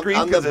see the I'm screen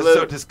the because it's blue-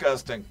 so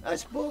disgusting.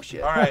 That's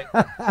bullshit. All right.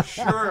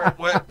 Sure.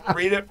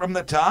 Read it from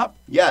the top.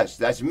 Yes,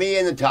 that's me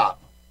in the top.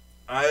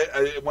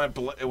 It went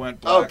black.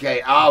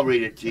 Okay, I'll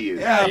read it to you.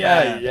 Yeah,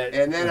 man.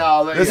 And then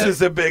I'll let This you.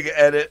 is a big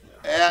edit.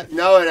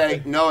 No, it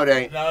ain't. No, it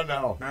ain't.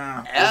 No.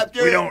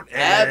 After, We don't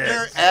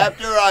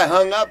after I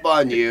hung up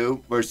on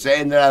you for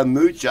saying that I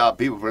mooch off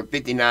people for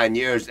 59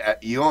 years,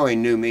 you only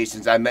knew me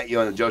since I met you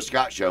on the Joe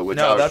Scott show. Which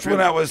I No, was that's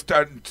when I was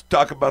starting to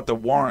talk about the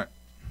warrant.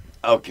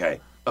 Okay.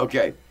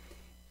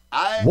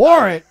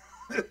 Warrant?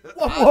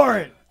 What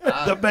warrant?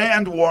 The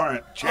band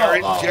warrant.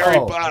 Cherry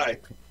pie.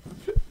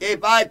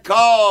 If I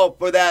call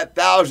for that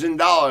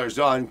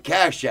 $1,000 on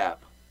Cash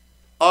App,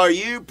 are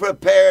you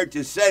prepared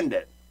to send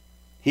it?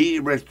 He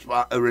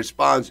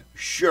responds,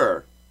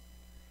 sure.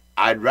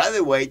 I'd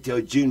rather wait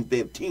till June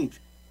 15th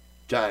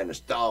trying to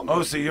stall me.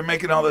 Oh, so you're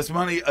making all this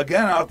money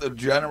again out the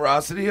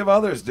generosity of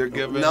others. They're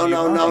giving No, you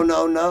money.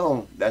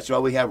 no. That's why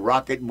we have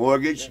Rocket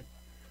Mortgage.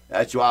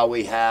 That's why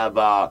we have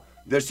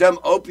there's some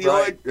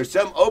opioid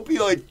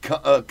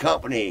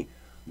company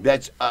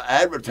that's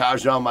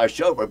advertising on my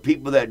show for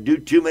people that do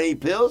too many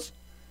pills,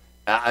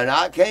 and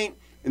I can't.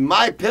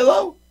 My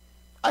pillow.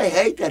 I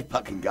hate that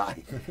fucking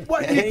guy.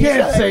 What? And You he's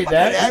can't say fucking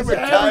that. He's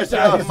advertising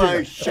on my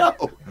advertising.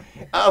 show.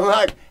 I'm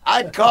like,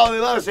 I'd call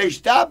him up and say,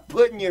 stop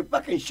putting your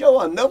fucking show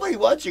on. Nobody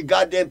wants your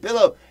goddamn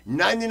pillow.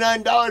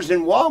 $99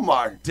 in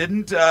Walmart.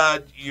 Didn't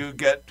you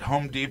get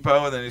Home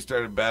Depot and then you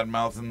started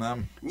bad-mouthing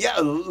them? Yeah,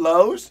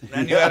 Lowe's.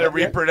 Then you had a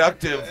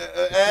reproductive,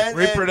 and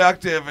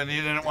and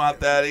you didn't want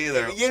that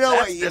either. you know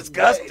That's what?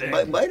 disgusting.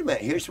 Wait a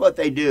minute. Here's what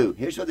they do.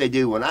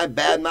 When I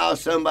badmouth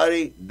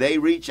somebody, they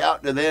reach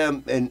out to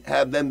them and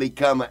have them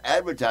become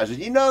advertisers.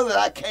 You know that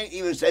I can't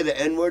even say the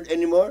N-word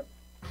anymore?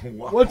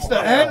 What's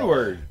the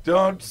N-word?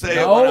 Don't say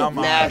No. it when I'm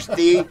on.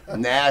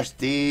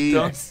 Nasty,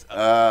 Don't-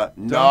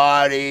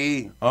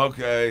 naughty.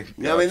 Okay.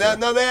 I mean,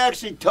 gotcha. they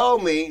actually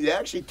told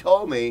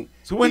me.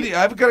 So, Wendy,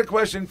 I've got a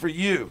question for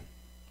you.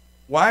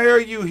 Why are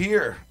you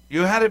here?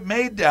 You had it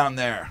made down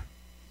there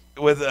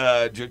with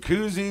a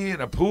jacuzzi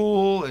and a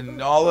pool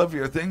and all of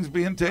your things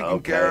being taken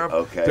care of.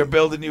 Okay. They're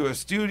building you a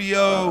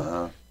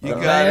studio. You A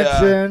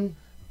got mansion.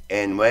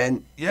 And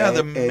when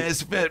the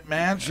Misfit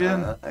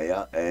Mansion.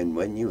 Yeah, and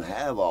when you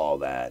have all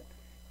that,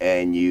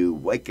 and you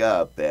wake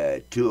up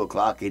at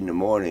 2:00 in the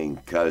morning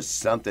because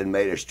something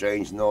made a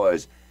strange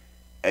noise,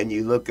 and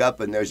you look up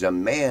and there's a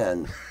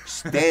man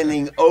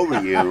standing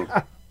over you,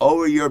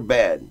 over your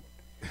bed,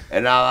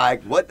 and I'm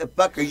like, "What the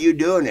fuck are you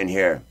doing in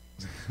here?"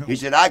 He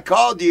said, I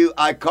called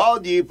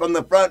you from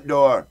the front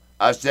door."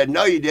 I said,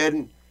 "No, you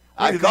didn't.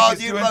 I called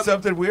he's you doing from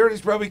something weird.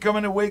 He's probably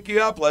coming to wake you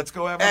up. Let's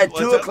go have at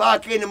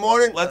 2:00 in the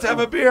morning. Let's have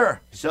a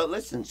beer." So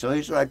listen. So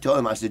here's what I told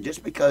him. I said,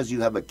 "Just because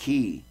you have a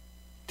key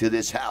to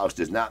this house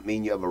does not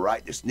mean you have a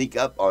right to sneak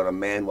up on a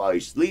man while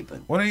he's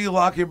sleeping." Why don't you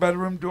lock your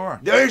bedroom door?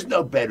 There is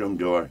no bedroom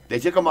door. They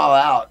took them all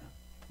out.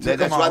 Took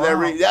That's them why all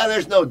they're out.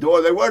 there's no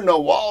door. There were no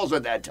walls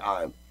at that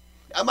time.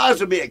 I might as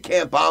well be at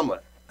Camp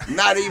Omelet.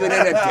 Not even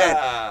in a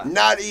tent.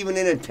 Not even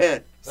in a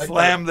tent.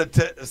 Slam the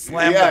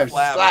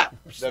flap.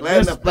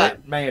 Slam the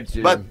flap.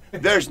 Mansion. But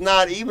there's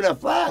not even a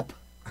flap.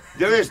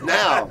 There is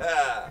now.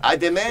 I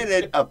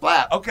demanded a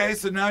flap. Okay,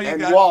 so now you And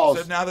got walls.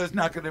 so now there's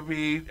not going to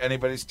be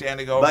anybody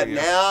standing over But you.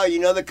 now, you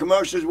know the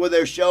commercials where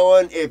they're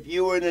showing if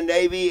you were in the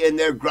Navy and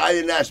they're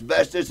grinding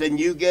asbestos and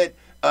you get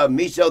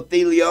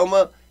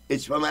mesothelioma,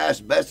 it's from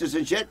asbestos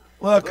and shit?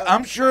 Look,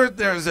 I'm sure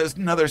there's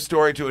another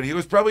story to it. He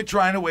was probably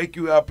trying to wake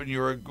you up, and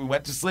you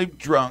went to sleep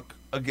drunk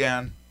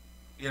again.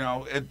 You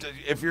know,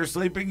 if you're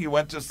sleeping, you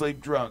went to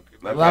sleep drunk.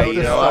 Okay,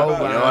 you know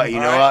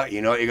what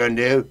you're going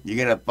to do? You're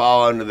going to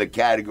fall under the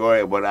category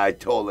of what I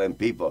told them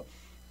people.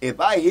 If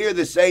I hear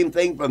the same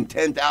thing from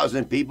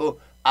 10,000 people,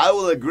 I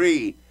will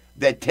agree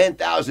that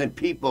 10,000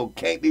 people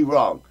can't be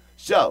wrong.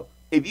 So,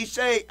 if you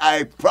say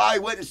I probably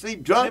went to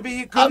sleep drunk, Maybe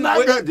he I'm couldn't not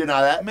wait- going to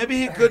deny that. Maybe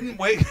he couldn't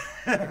wake.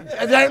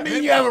 Does that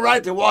mean you have a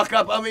right to walk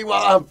up on me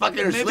while I'm fucking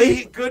asleep? Maybe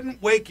he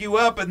couldn't wake you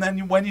up, and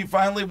then when you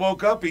finally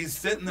woke up, he's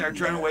sitting there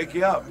trying to wake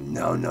you up.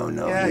 No.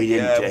 Yeah, He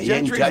didn't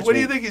Gentry, touch what me. do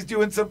you think he's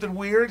doing? Something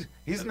weird?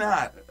 He's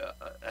not.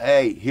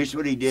 Hey, here's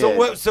what he did.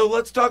 So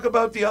let's talk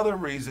about the other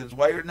reasons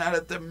why you're not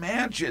at the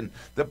mansion,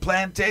 the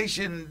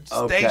plantation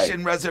Okay.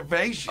 station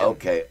reservation.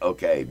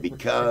 Okay.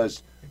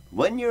 Because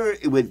when you're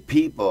with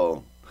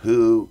people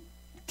who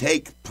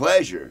take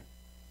pleasure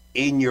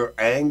in your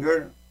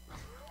anger,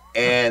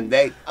 and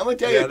I'm going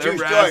to tell you a true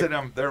story.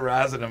 They're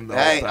razzing him the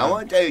Hey, whole I time.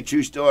 want to tell you a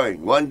true story.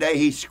 One day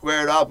he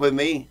squared off with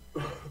me.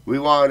 We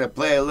wanted to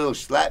play a little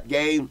slap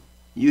game.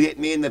 You hit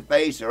me in the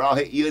face, or I'll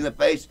hit you in the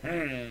face.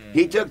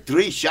 He took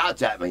 3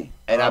 shots at me,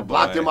 and I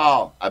blocked them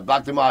all.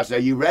 I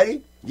said, "You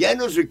ready?"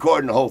 Yendel's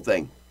recording the whole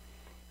thing.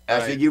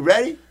 I said, "You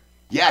ready?"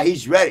 Yeah,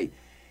 he's ready.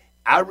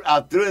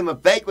 I threw him a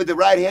fake with the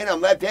right hand.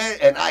 I'm left hand,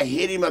 and I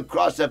hit him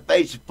across the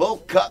face, full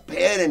cup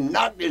hand, and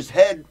knocked his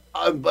head,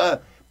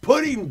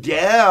 put him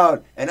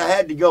down, and I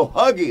had to go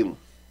hug him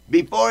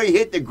before he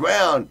hit the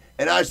ground.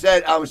 And I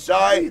said, "I'm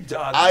sorry."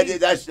 Doggy. I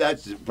did. That's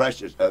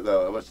Precious.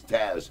 What's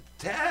Taz?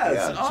 Taz.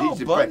 Yeah, Oh,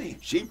 she's buddy.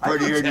 she's I know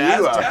prettier than Taz.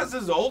 you are. Taz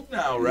is old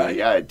now, right?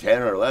 Yeah,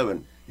 10 or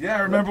 11. Yeah, I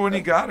remember when he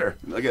got her.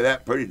 Look at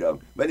that pretty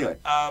dog. But anyway,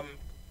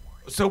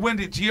 So,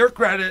 Wendy, to your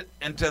credit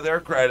and to their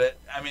credit,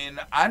 I mean,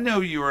 I know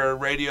you were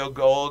Radio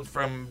Gold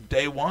from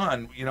day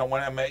one, you know,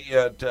 when I met you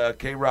at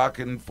K-Rock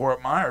in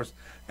Fort Myers.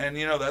 And,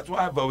 you know, that's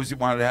why I've always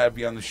wanted to have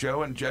you on the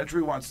show. And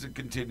Gentry wants to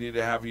continue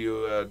to have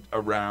you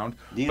around.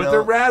 You but know-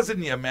 they're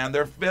razzing you, man.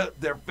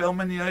 They're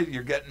filming you.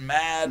 You're getting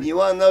mad. you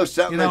want to know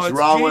something You know, that's it's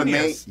wrong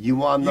genius. with me? You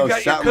want to know You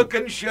got something? your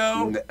cooking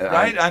show,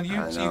 right? On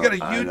YouTube. You got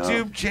a I know.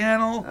 YouTube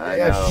channel. I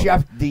Yeah, know.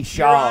 Chef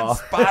You're on Deshaw.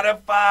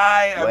 Spotify.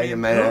 I Wait mean, a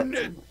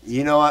minute.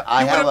 You know what?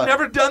 I You would have have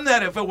never done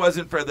that if it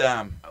wasn't for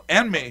them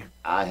and me.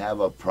 I have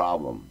a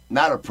problem.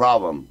 Not a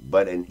problem,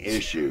 but an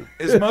issue.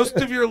 Is most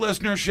of your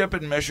listenership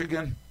in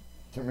Michigan?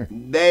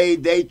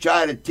 They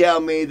try to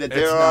tell me that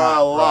there It's are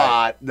not, a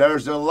lot.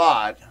 There's a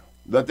lot,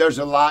 but there's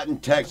a lot in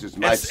Texas.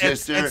 My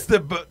sister. It's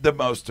the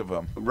most of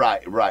them.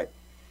 Right.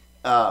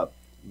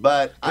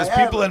 But I Because have,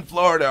 people in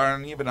Florida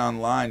aren't even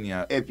online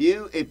yet. if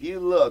you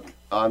look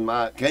on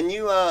my, can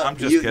you? I'm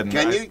just you,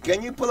 kidding.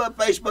 Can you pull up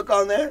Facebook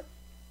on there?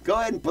 Go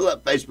ahead and pull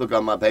up Facebook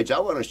on my page. I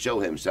want to show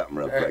him something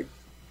real quick.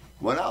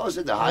 When I was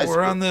at the high school,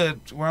 We're on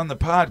the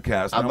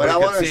podcast. but Nobody I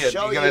can want to see it.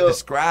 show You you. gotta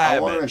describe I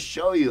want to it.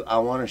 show you. I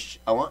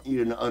want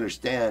you to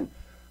understand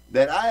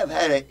that I have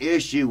had an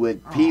issue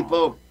with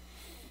people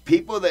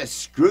that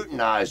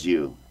scrutinize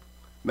you.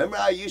 Remember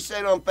how you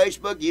said on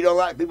Facebook you don't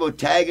like people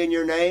tagging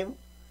your name?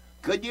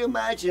 Could you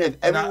imagine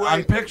if Not everywhere?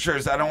 on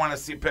pictures, I don't want to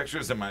see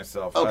pictures of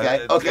myself.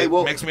 Okay. It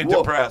Well, makes me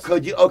well, depressed.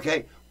 Could you?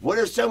 Okay. What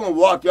if someone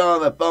walked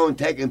on the phone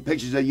taking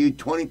pictures of you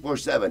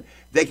 24/7?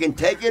 They can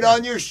take it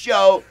on your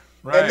show,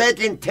 Right. and they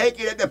can take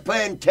it at the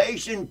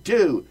plantation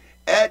too.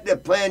 At the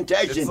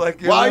plantation, It's like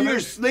you're while living- you're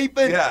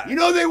sleeping. Yeah. You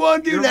know what they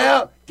want to do You're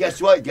now?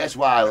 Guess what? Guess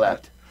why I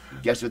left?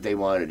 Guess what they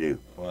want to do?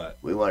 What?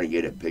 We want to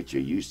get a picture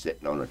of you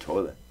sitting on the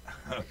toilet.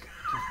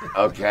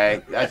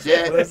 Okay, that's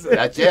it. Listen,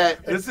 That's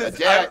it. This is. That's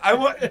it. I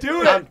want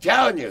do I'm it.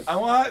 telling you.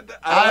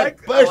 I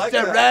pushed like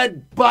the that.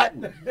 red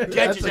button. That's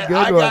Judge a said, good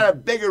I one. got a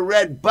bigger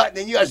red button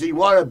than you. I said, you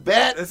want to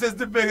bet? This is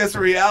the biggest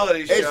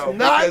reality show. It's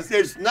not. because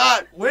It's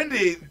not.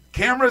 Wendy,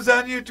 cameras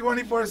on you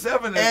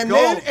 24/7.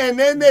 And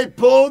then they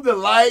pulled the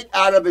light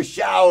out of the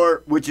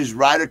shower, which is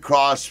right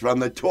across from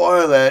the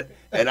toilet.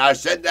 And I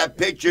sent that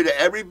picture to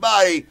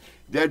everybody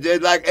that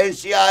did like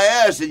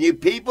NCIS. And you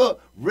people,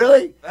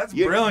 really? That's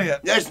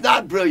brilliant. That's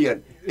not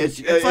brilliant.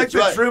 It's like the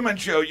what- Truman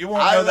Show. You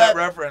won't I know that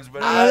let- reference,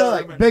 but I it's the like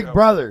Truman Big Show.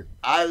 Brother.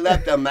 I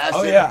left a massive.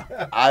 Oh,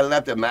 yeah. I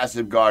left a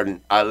massive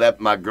garden. I left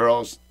my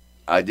girls.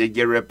 I did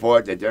get a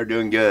report that they're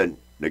doing good.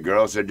 The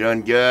girls are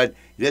doing good.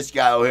 This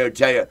guy over here will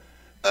tell you,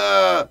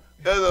 they're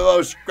the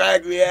most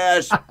scraggly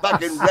ass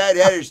fucking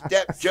redheaded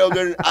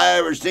stepchildren I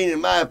ever seen in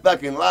my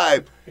fucking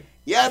life.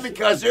 Yeah,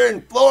 because they're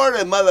in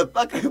Florida,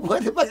 motherfucker.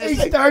 What the fuck He is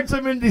that? starts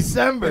them in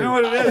December. You know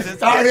what it is? It's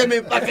Start him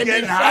in fucking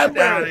getting hot December.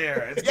 down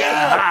here. It's getting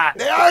Yeah, hot.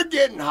 they are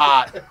getting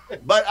hot.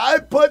 But I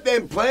put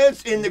them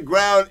plants in the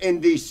ground in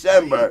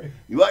December.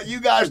 What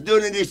you guys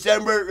doing in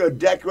December?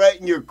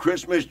 Decorating your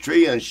Christmas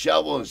tree and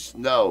shoveling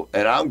snow.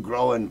 And I'm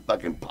growing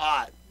fucking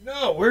pot.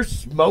 No, we're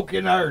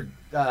smoking our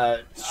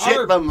Shit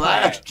our from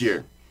patch. last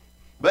year.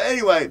 But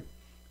anyway,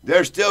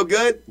 they're still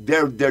good.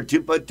 They're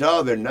 2 foot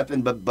tall. They're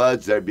nothing but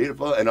buds. They're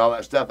beautiful and all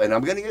that stuff. And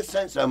I'm gonna get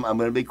sent some. I'm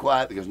gonna be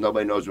quiet because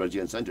nobody knows what's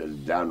getting sent to us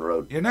down the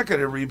road. You're not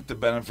going to reap the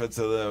benefits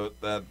of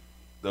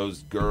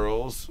those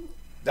girls.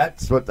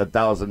 That's what the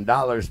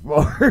 $1,000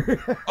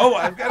 for. Oh,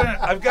 I've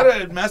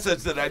got a message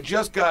that I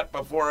just got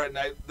before, and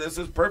this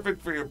is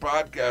perfect for your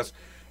podcast,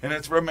 and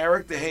it's from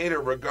Eric the Hater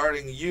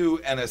regarding you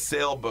and a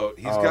sailboat.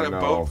 He's got a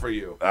boat for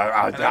you.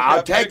 And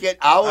I'll take it.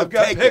 I will I've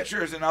got take it.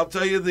 pictures, and I'll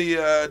tell you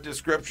the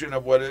description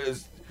of what it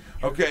is.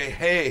 Okay,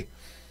 hey,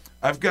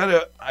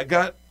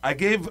 I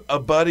gave a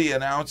buddy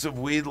an ounce of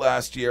weed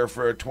last year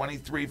for a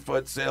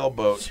 23-foot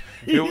sailboat.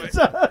 It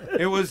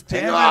was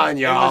Hang on, damaged.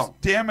 It y'all. was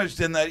damaged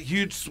in that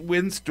huge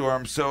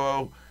windstorm,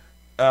 so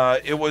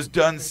it was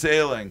done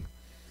sailing.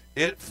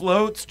 It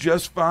floats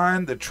just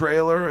fine. The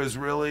trailer is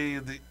really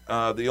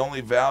the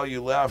only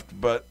value left,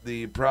 but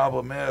the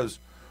problem is,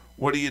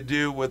 what do you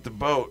do with the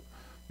boat?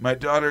 My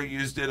daughter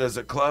used it as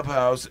a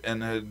clubhouse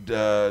and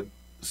had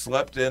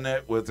slept in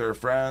it with her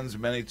friends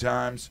many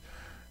times,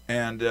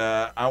 and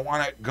I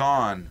want it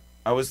gone.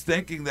 I was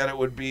thinking that it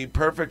would be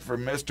perfect for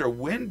Mr.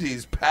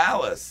 Windy's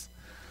Palace.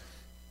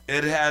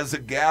 It has a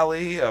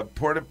galley, a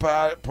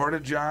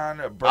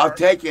porta-john, I'll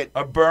take it.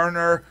 a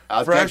burner,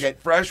 I'll fresh take it.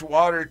 fresh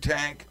water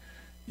tank.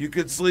 You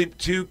could sleep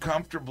 2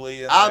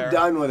 comfortably in I'm there.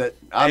 done with it.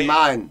 I'm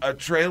mine. A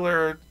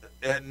trailer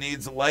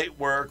needs light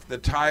work. The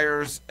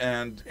tires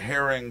and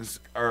herrings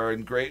are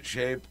in great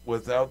shape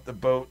without the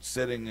boat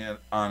sitting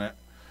on it.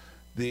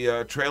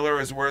 The trailer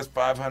is worth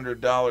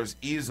 $500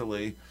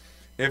 easily.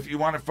 If you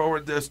want to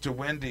forward this to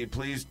Wendy,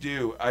 please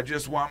do. I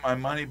just want my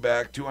money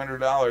back,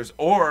 $200,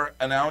 or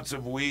an ounce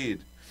of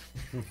weed.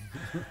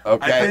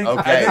 Okay,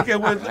 I think it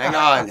was. Hang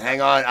on.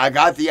 I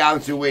got the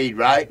ounce of weed,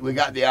 right? We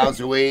got the ounce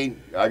of weed.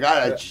 I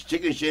got a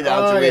chicken shit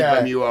ounce Oh, of weed yeah.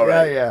 from you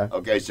already. Yeah.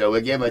 Okay, so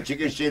we gave him a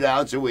chicken shit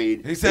ounce of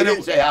weed. He said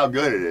didn't say how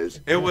good it is.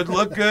 It would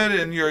look good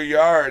in your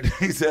yard,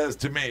 he says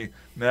to me.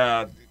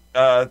 Now,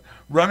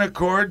 run a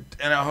cord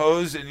and a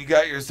hose, and you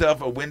got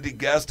yourself a windy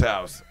guest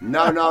house.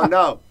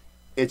 No.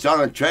 It's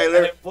on a trailer.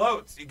 And it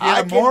floats. You I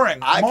get a can- mooring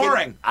I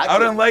out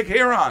can- on Lake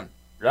Huron,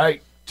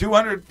 Right.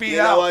 200 feet You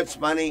know out. what's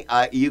funny?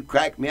 You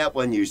crack me up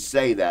when you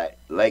say that.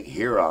 Lake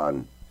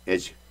Huron.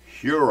 It's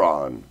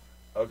Huron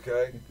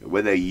Okay.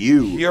 with a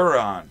U.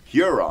 Huron.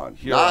 Huron.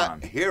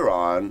 Not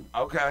Huron.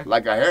 Okay.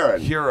 Like a heron.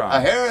 Huron.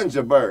 A heron's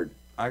a bird.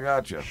 I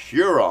got you.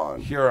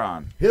 Huron.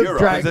 Huron. He'll Huron.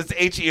 drag, Because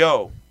it's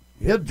HEO.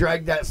 he'll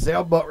drag that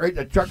sailboat right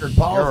to Trucker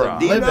Paul's Huron. and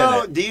Do you live know?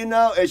 in it. Do you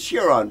know it's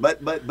Huron? But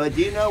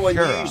do you know when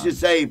you Huron. used to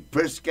say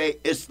Prisque Isle?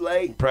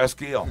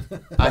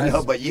 Presqu'île. I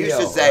know, but you used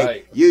to Presqu'île, say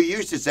right. you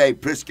used to say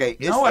Prisque Isle.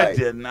 No, I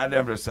didn't. I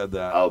never said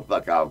that. Oh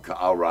fuck!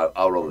 I'll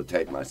roll the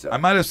tape myself. I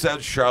might have said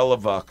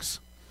Charlevaux.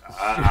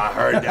 I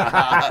heard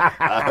that.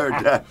 I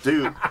heard that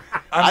too. On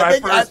I my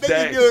think first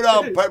day. you do it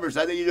on purpose.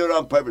 I think you do it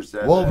on purpose.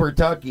 There.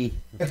 Wolvertucky.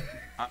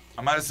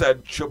 I might have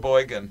said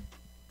Sheboygan.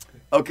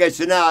 Okay,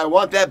 so now I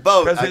want that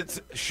boat. Because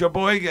it's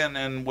Sheboygan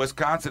in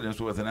Wisconsin is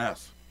with an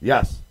S.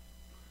 Yes.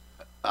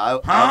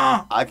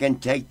 I can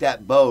take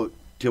that boat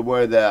to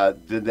where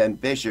them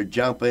fish are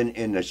jumping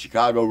in the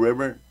Chicago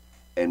River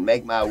and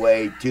make my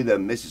way to the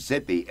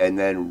Mississippi and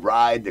then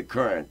ride the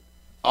current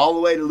all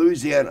the way to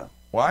Louisiana.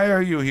 Why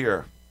are you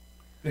here?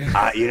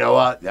 You know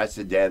what? That's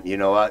the damn. You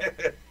know what?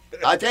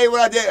 I'll tell you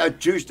what I did. A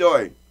true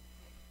story.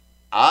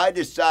 I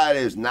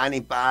decided it was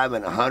 95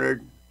 and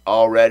 100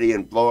 already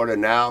in Florida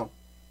now.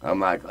 I'm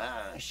like,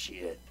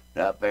 shit.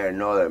 Up there in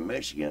northern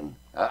Michigan.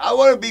 I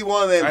want to be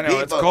one of them I know,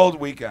 people. it's cold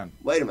weekend.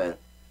 Wait a minute.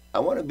 I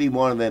want to be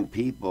one of them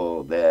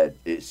people that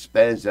it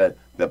spends the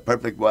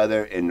perfect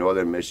weather in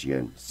northern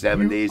Michigan.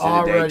 70s in the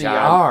already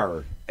daytime.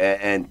 are.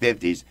 And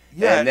 50s.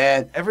 Yeah, and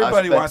then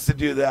everybody wants to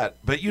do that,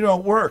 but you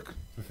don't work.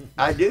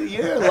 I do.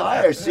 You're a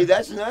liar. See,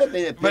 that's another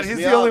thing that pisses But he's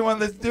me the off. only one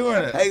that's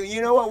doing it. Hey,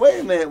 you know what? Wait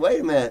a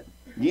minute.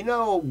 You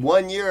know,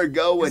 1 year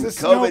ago when He's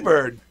a COVID.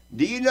 snowbird.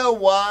 Do you know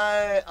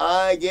why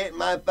I get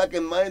my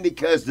fucking money?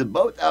 Because the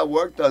boat I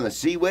worked on, the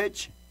Sea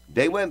Witch,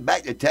 they went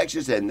back to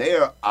Texas and they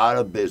are out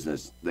of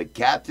business. The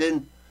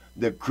captain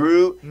the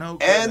crew, No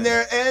and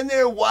kidding.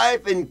 their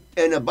wife and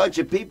a bunch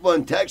of people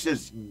in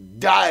Texas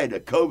died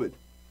of COVID.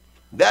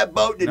 That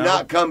boat did No.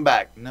 not come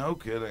back, No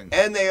kidding.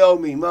 and they owe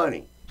me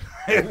money.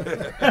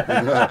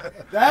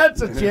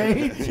 That's a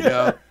change. You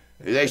know,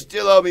 they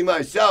still owe me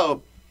money.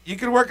 So You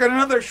could work on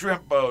another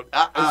shrimp boat.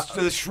 Uh, Is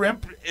the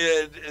shrimp,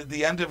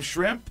 the end of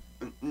shrimp?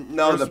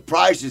 no, the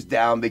price is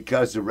down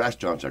because the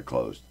restaurants are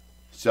closed.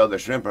 So the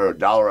shrimp are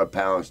 $1 a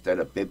pound instead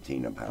of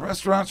 $15 a pound.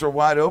 Restaurants are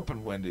wide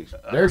open, Wendy's.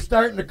 They're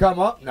starting to come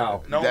up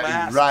now. No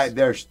masks. Right,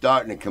 they're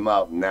starting to come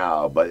up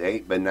now, but it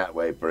ain't been that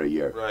way for a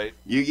year. Right.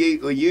 You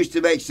used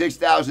to make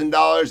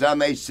 $6,000. I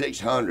made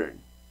 $600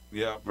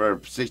 Yeah.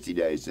 for 60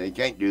 days. So you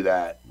can't do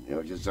that. You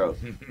know, just so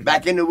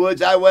back in the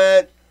woods I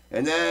went,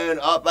 and then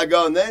off I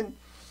go, and then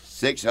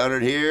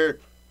 600 here,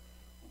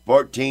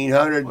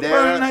 1,400 What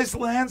about a there. nice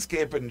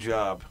landscaping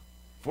job?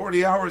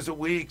 40 hours a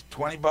week,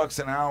 $20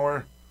 an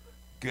hour.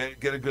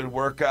 Get a good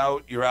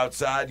workout. You're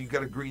outside. You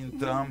got a green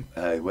thumb.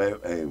 Hey, where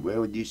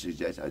would you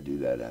suggest I do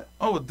that at?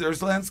 Oh,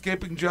 there's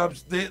landscaping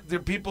jobs. They're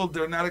people.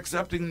 They're not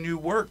accepting new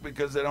work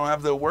because they don't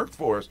have the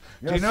workforce.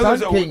 Do you know Sun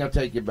there's King will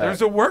take you back.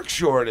 there's a work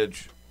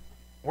shortage,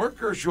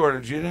 worker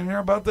shortage? You didn't hear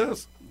about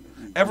this?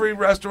 Every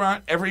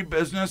restaurant, every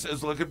business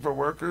is looking for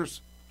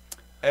workers.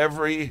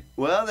 Every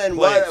Well then,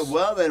 place.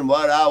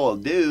 what I will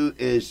do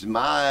is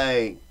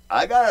I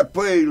got a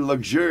pretty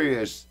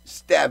luxurious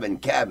stabbing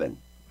cabin.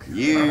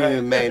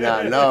 You may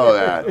not know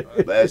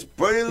that, but it's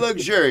pretty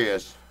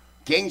luxurious.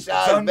 King it's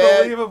size bed.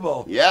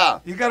 unbelievable.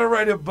 Yeah. You got to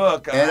write a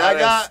book on And how I to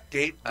got-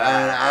 skate.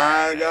 And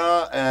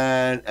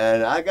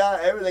I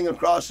got everything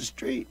across the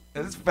street.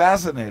 It's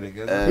fascinating.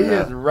 Isn't it? He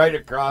is right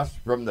across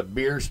from the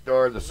beer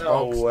store, the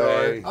smoke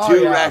way. store.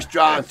 Two yeah.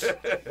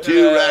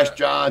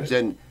 restaurants,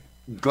 and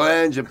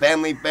Glenn's and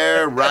Family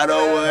Fare right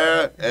over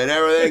there and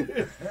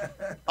everything.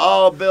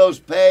 All bills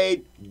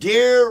paid.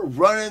 Deer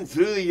running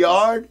through the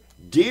yard.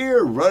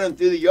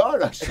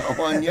 I saw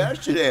one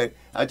yesterday.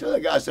 I told the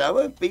guy, I said, I'm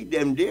going to feed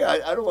them deer.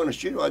 I don't want to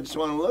shoot them. I just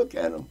want to look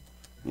at them.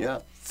 Yeah.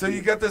 So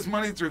you got this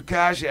money through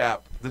Cash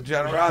App, the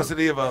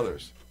generosity of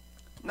others,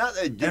 Not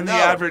the, and the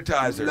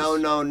advertisers.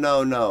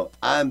 No.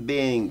 I'm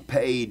being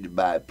paid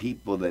by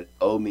people that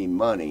owe me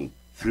money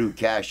through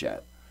Cash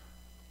App.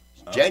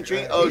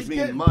 Gentry owes He's me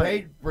getting money.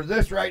 paid for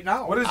this right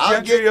now. What does I'll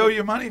Gentry get- owe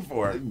you money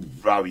for?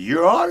 Bro,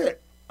 you're on it.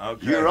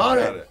 Okay, You're on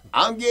got it.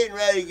 I'm getting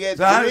ready to get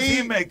So how does three.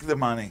 he make the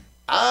money?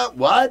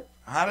 What?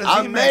 How does he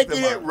I'm make the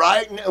making money? it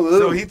right now.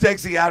 So he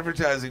takes the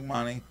advertising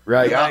money,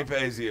 Right. and Yeah. then he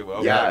pays you.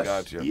 Okay, Yes,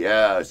 gotcha.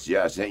 yes.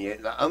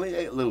 And let me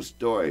tell you a little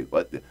story.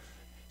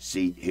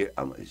 See here,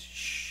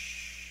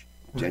 shh.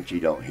 Gentry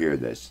don't hear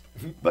this,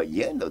 but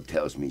Yendo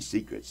tells me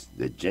secrets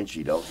that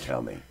Gentry don't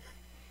tell me.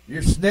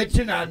 You're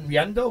snitching on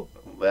Yendo?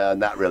 Well,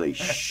 not really.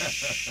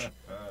 Shh.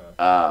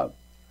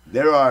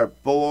 There are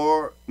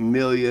 4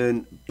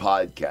 million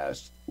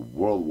podcasts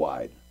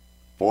worldwide.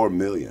 4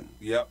 million.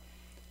 Yep.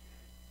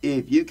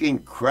 If you can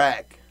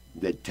crack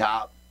the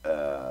top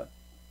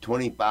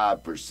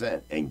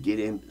 25% and get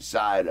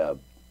inside of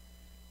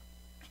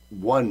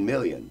 1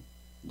 million,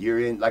 you're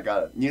in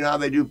you know how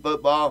they do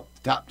football,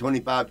 top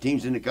 25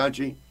 teams in the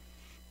country?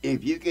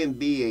 If you can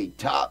be a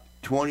top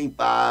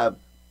 25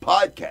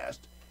 podcast,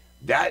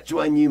 that's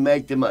when you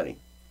make the money.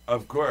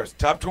 Of course.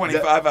 Top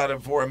 25 out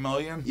of 4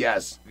 million?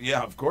 Yes.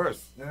 Yeah, of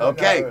course.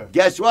 Okay,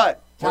 guess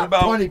what? What Top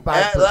about-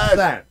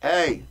 25%.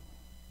 Hey,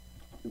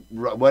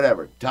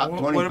 whatever. Top What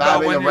 25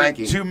 about in when the you're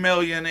ranking.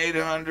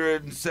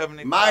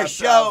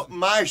 2,870,000?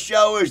 My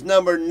show is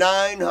number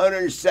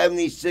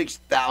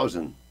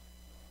 976,000.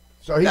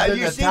 So he's Now in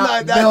you the see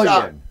top that's top.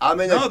 million. I'm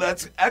in No, the,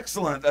 that's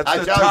excellent. That's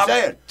That's the what I'm top,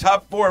 saying.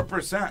 top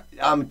 4%.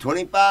 I'm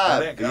 25. I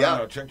think. I don't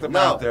know. Check them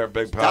out there,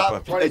 Big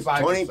Top, Papa. it's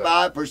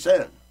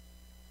 25%.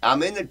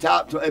 I'm in the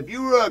top. If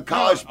you were a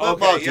college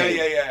football okay,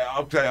 team, yeah.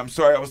 Okay, I'm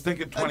sorry. I was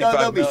thinking 25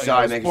 don't be million.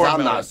 sorry, It was man. 4 'Cause I'm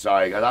million. not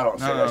sorry. Because I don't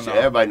say No, that no, shit. no.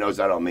 Everybody knows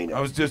I don't mean it. I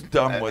was just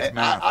dumb with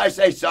math. I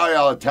say sorry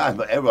all the time,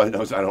 but everybody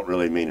knows I don't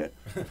really mean it.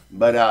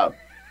 But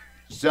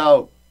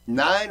so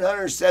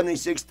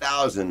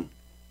 976,000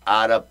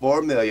 out of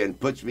 4 million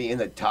puts me in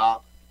the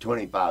top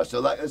 25. So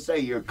let's say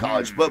you're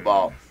college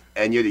football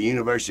and you're the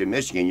University of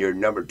Michigan, you're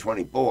number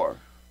 24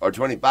 or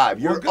 25.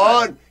 You're good.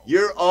 on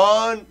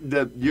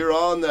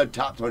the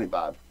top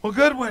 25. Well,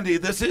 good, Wendy.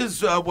 This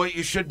is what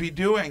you should be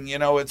doing. You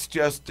know, it's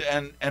just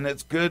and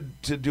it's good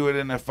to do it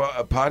in a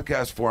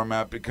podcast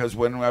format because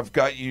when I've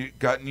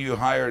gotten you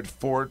hired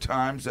 4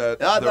 times at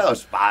That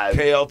was 5.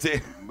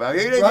 KLT, Well,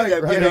 you didn't Right,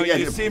 get- right. you know, get-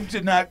 you seem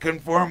to not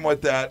conform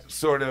with that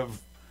sort of.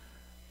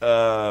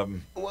 Well,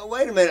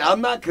 wait a minute.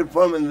 I'm not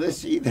conforming to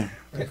this either.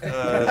 And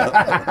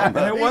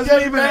it He wasn't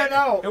just even ran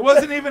out. it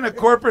wasn't even a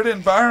corporate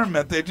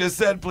environment. They just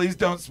said, please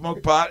don't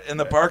smoke pot in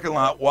the parking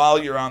lot while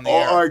you're on the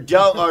air. Or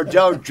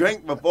don't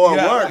drink before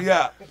work.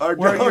 Yeah. Or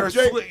Where don't you're,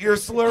 drink. you're How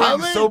slurring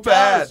many so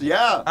bad times?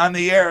 Yeah. on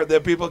the air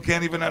that people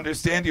can't even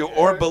understand you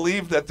or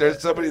believe that there's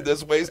somebody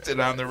this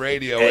wasted on the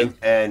radio.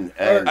 And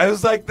I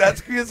was like,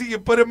 that's because you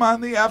put him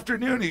on the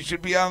afternoon. He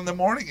should be on in the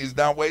morning. He's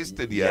not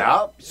wasted yet.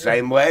 yeah,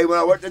 same way when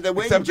I worked at the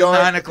wing Except the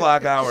joint. 9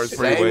 o'clock hours.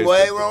 Pretty Same wasted.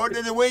 way when I worked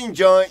at the wing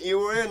joint. You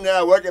were in there. I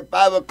got to work at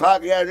 5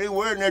 o'clock in the afternoon.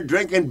 We're in there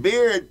drinking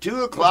beer at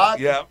 2 o'clock.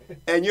 Yep.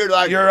 And you're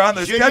like, You're on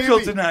the "Should schedule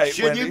you be, tonight,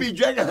 Should you Wendy." be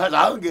drinking? I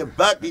don't give a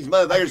fuck. These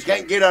motherfuckers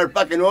can't get our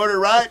fucking order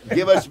right.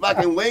 Give us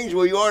fucking wings.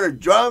 Will you order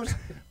drums?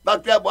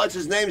 Fucked up. What's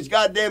his name's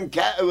goddamn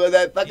cat with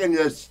that fucking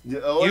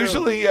order?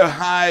 Usually you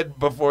hide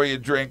before you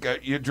drink.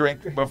 You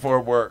drink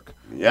before work.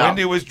 Yeah.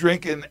 Wendy was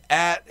drinking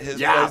at his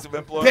Yeah. place of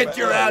employment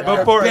Picture out there,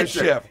 before his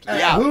picture. shift.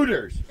 Yeah.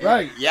 Hooters,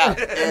 right? Yeah.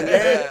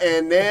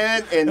 And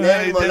then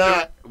He when did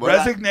I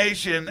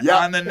resignation Yeah.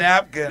 on the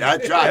napkin.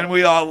 That's right. And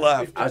we all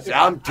left. I said,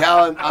 I'm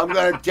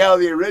going to tell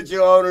the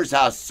original owners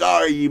how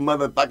sorry you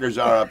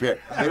motherfuckers are up here.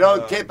 They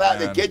don't tip out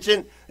the man.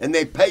 kitchen, and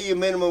they pay you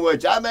minimum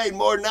wage. I made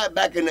more than that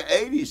back in the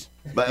 80s,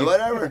 but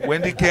whatever.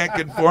 Wendy can't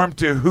conform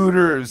to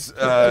Hooters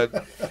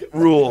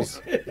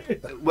rules.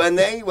 When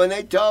they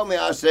told me,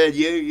 I said,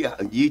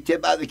 you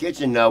tip out the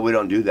kitchen? No, we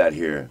don't do that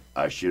here.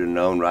 I should have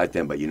known right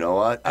then, but you know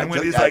what? And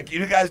Wendy's like,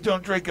 you guys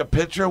don't drink a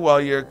pitcher while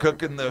you're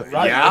cooking the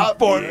Yeah. in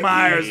Fort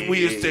Myers. We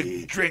used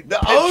to drink The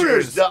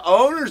pitchers.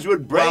 owners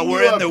would bring While you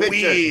we're a in the pitcher.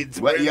 weeds.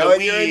 When, We're in you the know,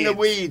 when you're in the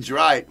weeds. weeds,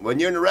 right? When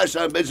you're in the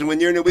restaurant business, when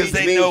you're in the Because weeds,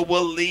 they means- know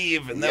we'll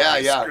leave and then Yeah, we're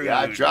yeah, screwed.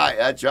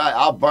 that's right.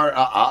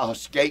 I'll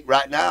skate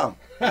right now.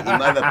 You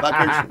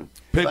motherfuckers.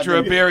 Picture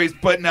of beer, he's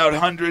putting out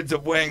hundreds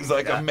of wings,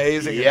 like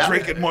amazing, Yeah. and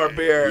drinking more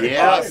beer.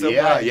 Yeah, Awesome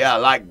yeah, wings. yeah.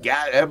 Like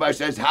everybody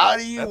says, how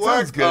do you That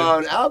sounds work good.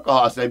 on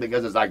alcohol? I say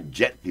because it's like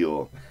jet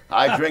fuel.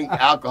 I drink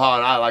alcohol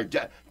and I like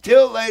jet.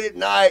 Till late at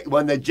night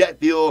when the jet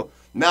fuel.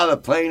 Now the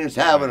plane is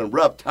having a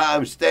rough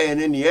time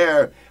staying in the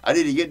air. I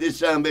need to get this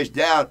son of a bitch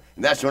down,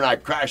 and that's when I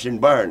crash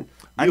and burn.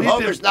 I You need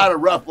hope to- it's not a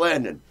rough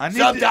landing. I need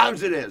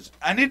Sometimes it is.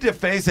 I need to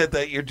face it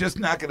that you're just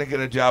not going to get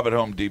a job at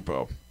Home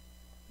Depot.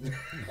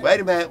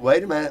 Wait a minute.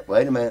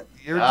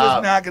 You're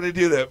just not going to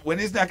do that.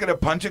 Wendy's not going to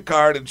punch a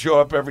card and show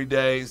up every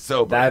day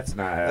sober. That's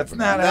not happening. That's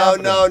not No,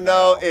 happening.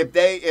 no. If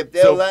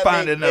they'll So let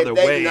find me, another if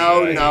they, way.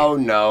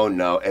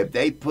 No. If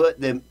they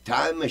put the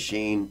time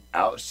machine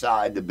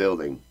outside the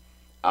building,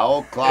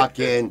 I'll clock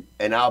in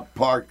and I'll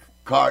park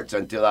carts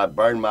until I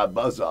burn my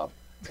buzz off.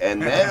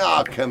 And then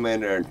I'll come in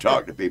there and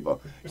talk to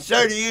people.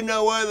 Sir, do you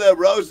know where the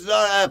roses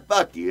are?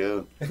 Fuck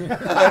you.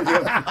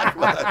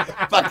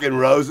 Fucking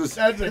roses.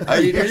 That's a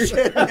Are you cheater.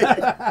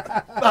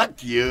 shitting me?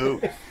 Fuck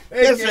you.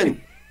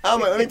 Listen,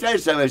 let me tell you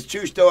something. It's a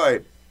true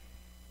story.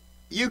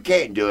 You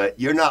can't do it.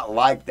 You're not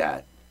like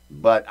that.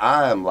 But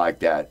I am like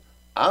that.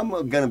 I'm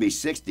going to be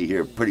 60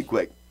 here pretty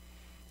quick.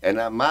 And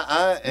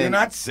You're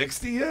not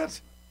 60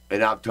 yet?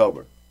 in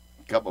October.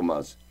 A couple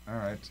months. All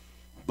right.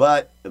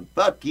 But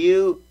fuck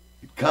you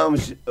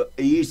comes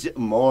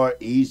more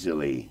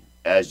easily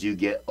as you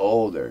get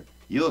older.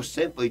 You'll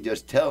simply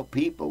just tell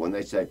people when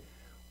they say,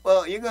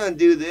 well, you're going to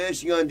do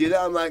this, you're going to do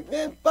that. I'm like,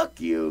 man, fuck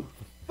you.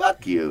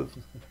 Fuck you.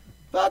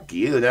 Fuck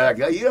you. They're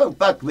like, you don't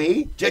fuck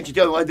me. Jenny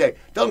told me one day,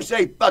 don't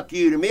say fuck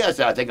you to me. I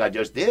said, I think I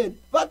just did.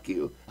 Fuck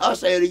you. I'll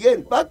say it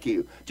again. Fuck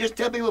you. Just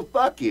tell people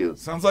fuck you.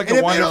 Sounds like And a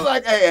if they don't wonderful.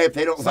 like, hey, if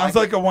they don't Sounds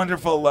like like a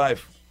wonderful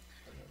life.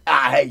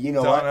 hey, you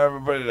know Telling what?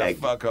 everybody to Hey,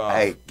 fuck off.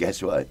 Hey,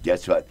 guess what?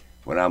 Guess what?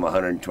 When I'm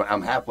 120,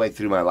 I'm halfway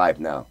through my life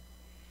now.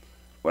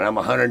 When I'm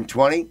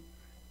 120,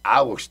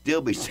 I will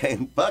still be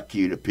saying fuck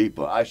you to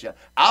people.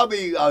 I'll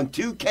be on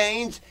 2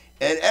 canes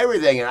and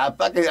everything, and I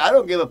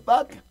don't give a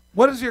fuck.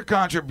 What is your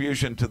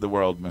contribution to the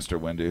world, Mr.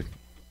 Wendy?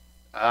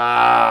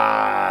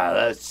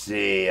 Let's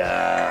see.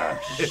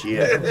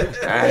 Shit.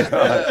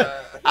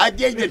 I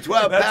gigged a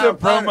 12 That's pound a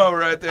promo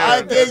right there.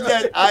 I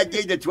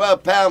gigged a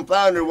 12-pound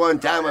flounder one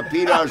time with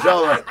Pete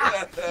Arzola.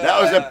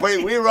 That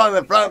was we were on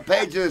the front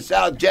page of the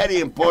South Jetty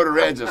in Port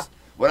Aransas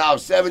when I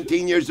was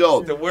 17 years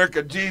old. The work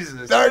of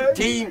Jesus.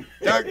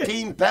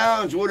 13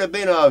 pounds would have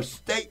been a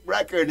state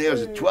record. It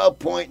was a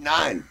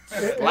 12.9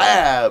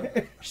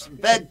 slab.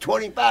 Fed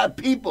 25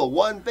 people,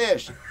 one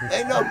fish.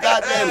 Ain't no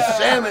goddamn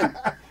salmon.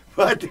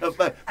 What the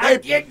fuck? Hey,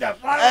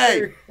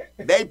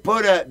 they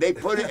put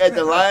it at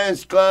the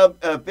Lions Club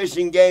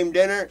fishing game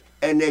dinner,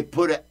 and they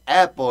put an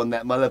apple in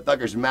that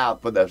motherfucker's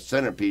mouth for the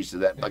centerpiece of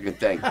that fucking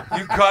thing.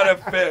 You caught a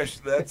fish.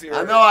 That's your.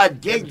 I know I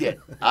gigged it.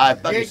 I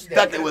fucking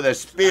stuck it with a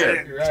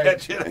spear.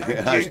 Catch it.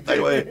 I stuck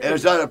it with- it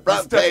was on the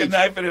front Stuck a page.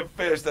 knife in a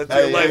fish. That's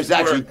your It life's was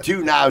actually work.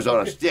 2 knives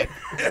on a stick.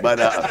 But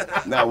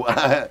no,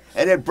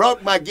 and it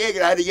broke my gig,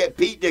 and I had to get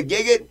Pete to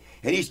gig it,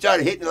 and he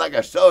started hitting it like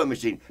a sewing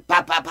machine.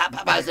 Pop, pop, pop,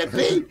 pop. I said,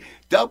 Pete,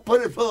 don't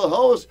put it full of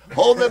holes.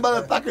 Hold that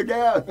motherfucker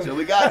down. So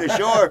we got to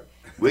shore.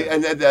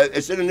 And then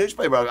it's in the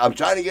newspaper. I'm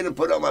trying to get him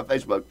put on my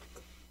Facebook.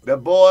 The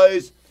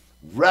boys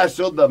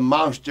wrestled the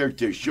monster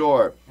to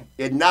shore.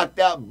 It knocked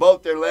out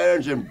both their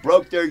lanterns and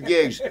broke their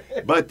gigs.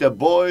 But the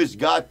boys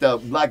got the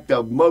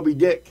Moby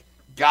Dick,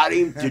 got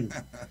him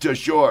to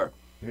shore.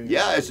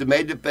 Yeah, it's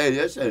made to pay.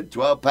 It's a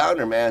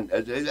 12-pounder, man.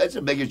 That's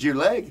as big as your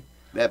leg.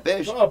 That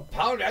fish. 12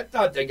 pound. I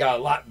thought they got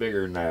a lot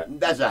bigger than that.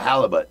 That's a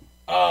halibut.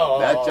 Oh,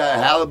 That's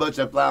a halibut's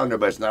a flounder,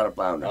 but it's not a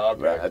flounder.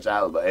 Okay. Right, that's a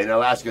halibut. In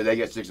Alaska, they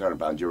get 600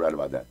 pounds. You're right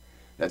about that.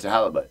 That's a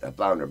halibut, a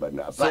flounder, but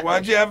not a So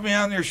why'd you have me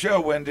on your show,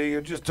 Wendy?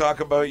 You just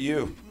talk about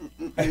you.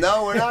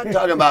 No, we're not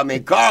talking about me.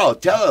 Carl,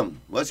 tell him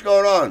what's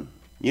going on.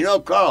 You know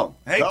Carl.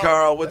 Hey,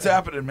 Carl, what's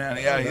happening, man?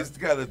 Yeah, he's the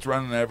guy that's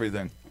running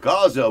everything.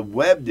 Carl's a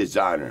web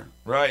designer.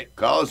 Right.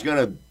 Carl's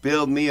gonna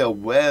build me a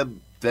web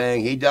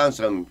thing. He done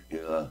some.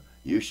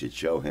 You should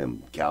show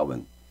him,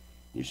 Calvin.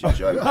 You should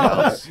show him,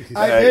 Calvin.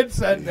 I did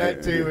send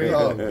that to him.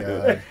 Oh,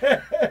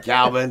 God.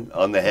 Calvin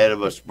on the head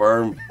of a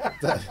sperm.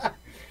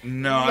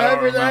 No, I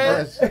don't Remember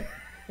remember. that?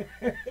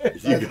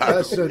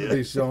 That shouldn't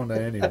be shown to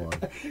anyone.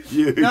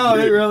 No,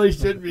 it really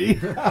should be. You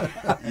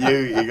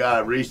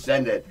gotta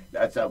resend it.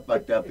 That's how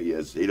fucked up he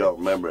is. He don't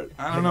remember it.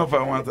 I don't know if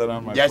I want that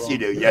on my Yes, phone. you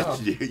do.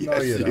 Yes, you do. Yes,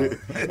 No, you do.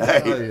 don't.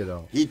 No, you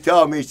don't. He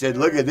told me, he said,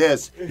 look at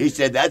this. He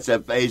said, that's a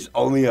face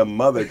only a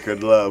mother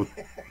could love.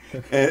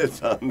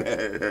 It's on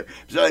there.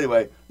 So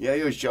anyway, yeah,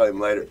 you'll show him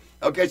later.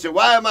 Okay, so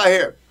why am I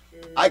here?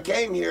 I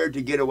came here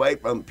to get away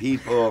from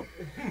people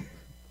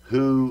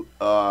who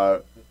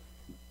are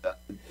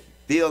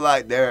feel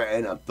like they're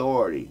an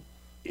authority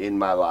in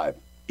my life,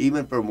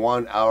 even for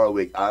 1 hour a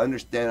week. I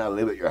understand I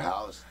live at your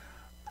house.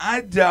 I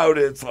doubt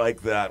it's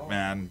like that,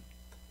 man.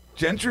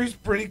 Gentry's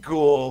pretty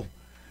cool.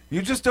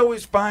 You just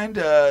always find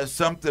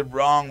something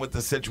wrong with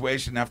the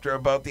situation after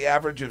about the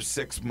average of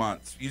 6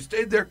 months. You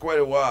stayed there quite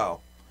a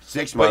while.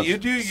 6 months. But you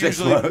do 6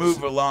 usually months.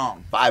 move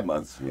along. 5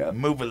 months, yeah.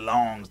 Move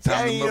along. It's time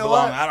Yeah, to you move know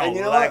along. what? I And don't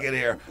you know like what? it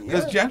here.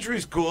 Because Yeah.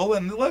 Gentry's cool,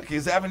 and look,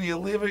 he's having you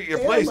live at your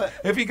Yeah, place. but-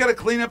 If you got to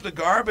clean up the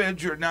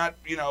garbage or not,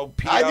 pee I do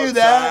outside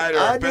that. or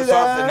I do piss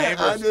off the that. neighbors.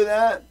 I do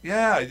that.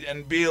 Yeah,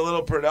 and be a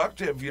little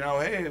productive.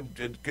 Hey,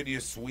 could you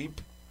sweep?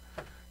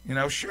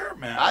 Sure,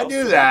 man. I I'll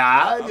do sweep.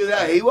 that. I do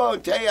that. He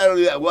won't tell you I don't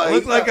do that. Well, It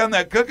looked he- like on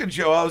that cooking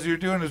show, all you're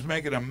doing is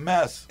making a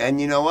mess. And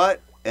you know what?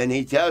 And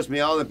he tells me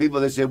all the people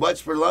that say, what's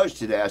for lunch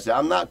today? I said,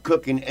 I'm not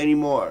cooking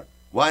anymore.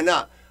 Why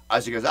not? I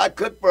said, because I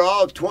cook for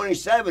all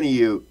 27 of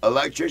you,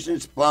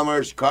 electricians,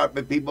 plumbers,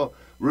 carpet people,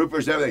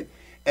 roofers, everything.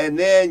 And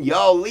then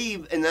y'all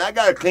leave, and then I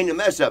got to clean the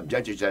mess up.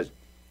 Gentry says,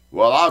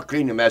 well, I'll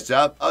clean the mess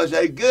up. I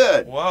said,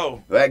 good.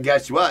 Whoa. Well,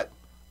 guess what?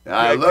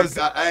 I Yeah, look,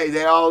 'cause- hey,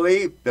 they all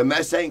leave. The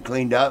mess ain't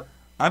cleaned up.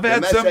 I've The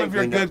had mess some ain't of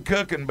your cleaned up. good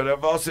cooking, but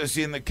I've also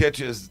seen the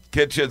kitchens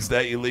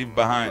that you leave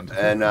behind.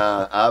 And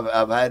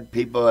I've had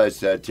people as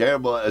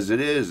terrible as it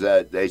is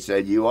that they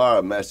said you are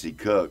a messy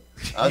cook.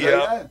 I was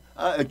Yeah.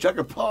 like,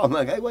 Chucker Paul. I'm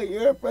like, hey, wait,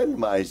 you're a friend of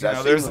mine. He said,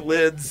 "I There's seen-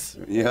 lids.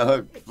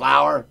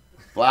 flour.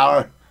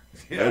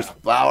 There's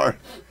flour.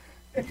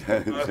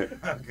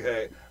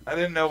 Okay. I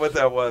didn't know what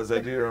that was. I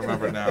do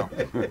remember now.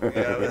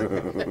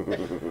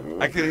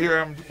 I could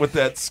hear him with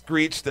that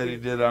screech that he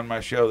did on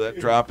my show, that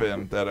drop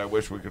in that I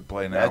wish we could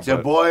play now. That's a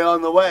but- boy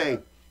on the way.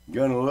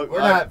 Gonna look We're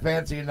like. not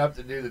fancy enough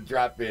to do the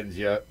drop-ins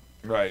yet.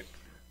 Right.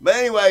 But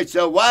anyway,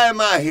 so why am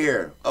I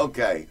here?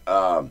 Okay.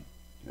 I'm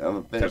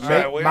gonna finish. All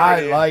right, Make we my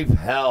already- life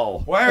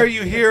hell. Why are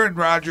you here in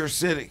Rogers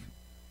City?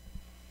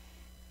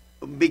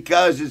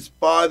 Because it's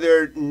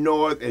farther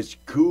north. It's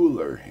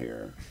cooler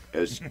here.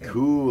 It's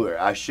cooler.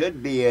 I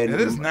should be in.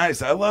 It is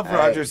nice. I love Hey.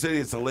 Rogers City.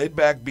 It's a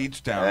laid-back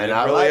beach town. And it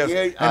I really like is.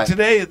 it. And I-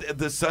 today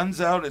the sun's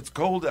out. It's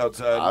cold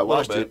outside. I a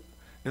watched little bit.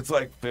 it. It's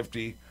like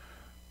 50,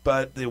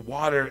 but the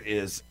water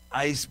is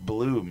ice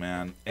blue,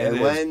 man. And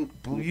It is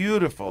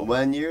beautiful.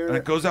 when and you're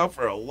it goes out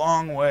for a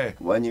long way.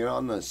 when you're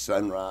on the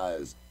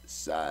sunrise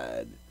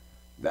side,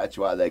 that's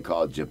why they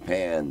call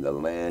Japan the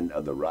land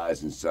of the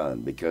rising sun,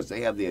 because they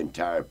have the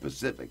entire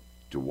Pacific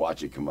to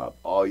watch it come up.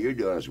 All you're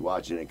doing is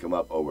watching it come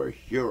up over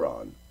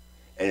Huron,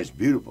 and it's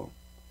beautiful.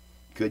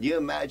 Could you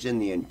imagine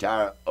the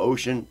entire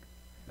ocean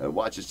and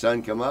watch the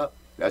sun come up?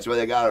 That's why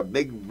they got a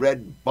big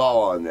red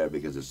ball on there,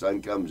 because the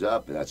sun comes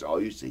up and that's all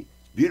you see.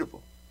 It's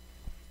beautiful.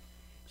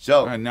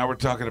 So, All right, now we're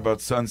talking about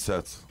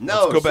sunsets.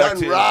 No, Let's go back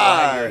to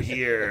why you're sunrise.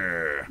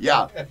 here.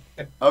 yeah.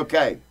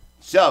 Okay.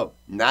 So,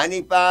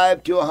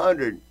 95 to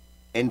 100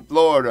 in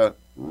Florida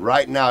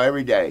right now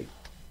every day.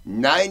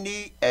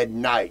 90 at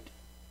night.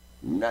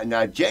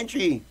 Now,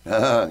 Gentry,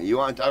 you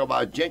want to talk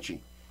about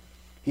Gentry?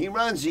 He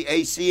runs the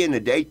AC in the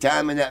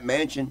daytime in that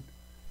mansion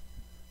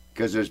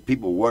because there's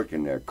people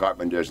working there,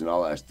 carpenters and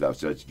all that stuff,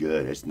 so it's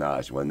good. It's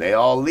nice. When they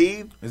all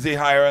leave, Is he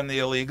hiring the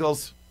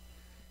illegals?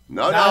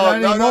 no, Not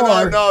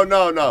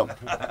no.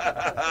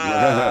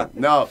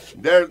 No,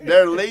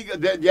 they're legal.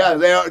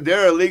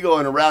 They're illegal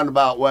in a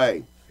roundabout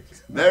way.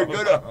 They're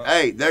good.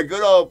 Hey, they're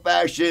good old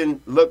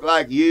fashioned. Look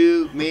like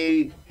you,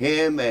 me,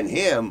 him, and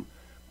him,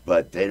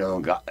 but they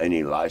don't got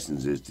any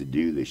licenses to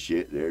do the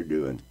shit they're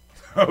doing.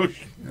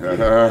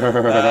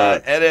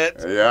 Edit.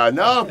 Yeah,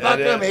 no, fuck That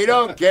him. is- He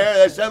don't care.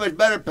 That so much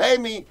better pay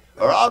me,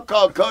 or I'll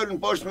call code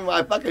enforcement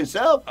my fucking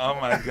self. Oh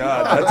my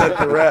God, that's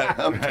a threat.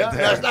 right there.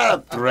 That's not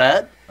a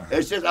threat.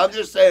 It's just I'm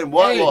just saying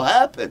what Hey. will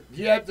happen.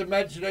 Do you have to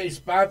mention any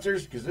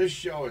sponsors? Because this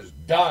show is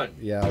done.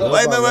 Yeah. Look,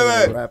 Wait, about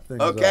ready to wrap wait.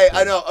 things Okay, up I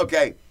here. know.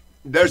 Okay,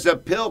 there's a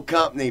pill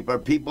company for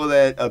people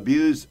that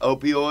abuse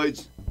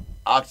opioids,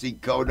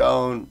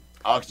 oxycodone,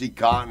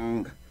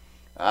 OxyContin.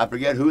 I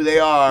forget who they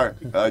are.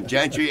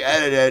 Gentry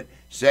edited.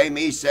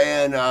 Me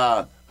saying,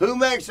 who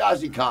makes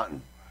OxyContin?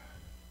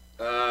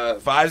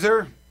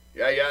 Pfizer?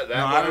 Yeah, that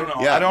No, one. I don't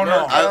know. Yeah, I don't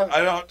know. Merck,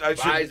 I don't. I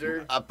should.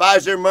 Pfizer.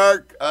 Pfizer,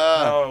 Merck.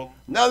 No.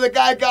 No, the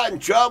guy got in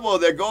trouble.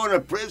 They're going to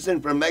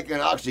prison for making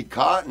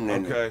OxyContin.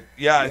 And Okay.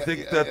 Yeah, I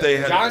think that they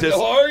had John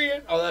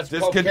DeLorean? Oh, that's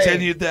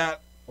discontinued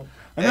that.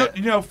 I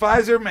know,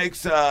 Pfizer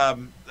makes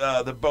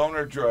the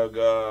boner drug,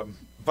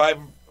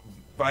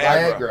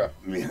 Viagra.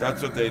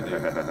 That's what they do.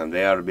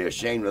 They ought to be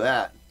ashamed of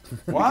that.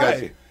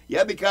 Why?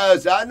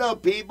 Because I know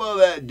people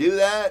that do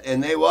that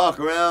and they walk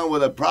around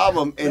with a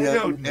problem. They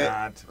do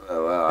not.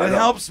 It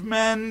helps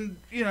men,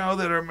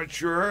 that are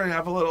mature and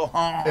have a little.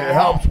 It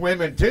helps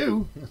women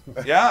too.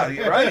 Yeah,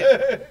 you're right.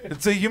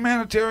 It's a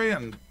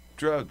humanitarian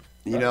drug.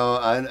 And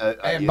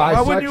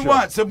why wouldn't you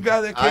want some guy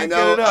that can't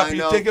get it up?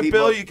 You take a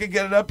pill, you can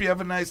get it up, you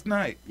have a nice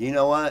night. You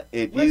know what?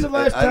 When's the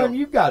last time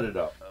you got it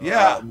up?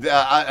 Yeah.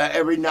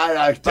 Every night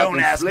I don't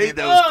ask sleep.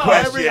 me those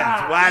questions.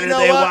 Why do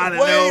they want to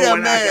know Wait a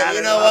when I minute. got You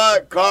it know up?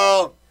 what,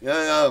 Carl?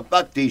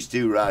 Fuck these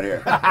two right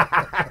here.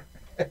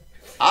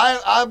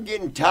 I'm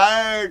getting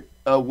tired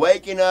of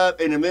waking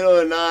up in the middle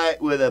of the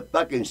night with a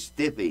fucking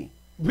stiffy.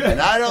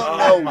 And I don't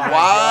know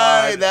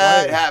why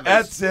that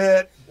happens. That's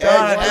it.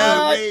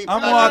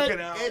 I'm walking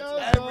out.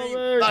 It's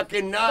every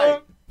fucking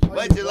night.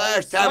 When's the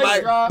last time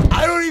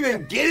I don't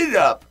even get it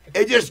up.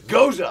 It just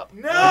goes up.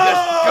 No! It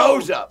just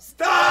goes up.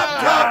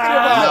 Stop talking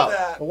about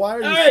that. Well, why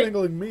are you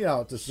singling me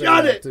out to say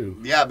that too?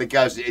 Yeah,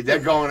 because they're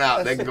going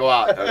out. They can go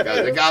out.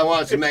 Okay? The guy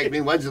wants to make me.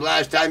 When's the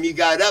last time you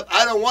got up?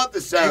 I don't want the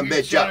son of a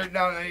bitch up.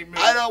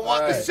 I don't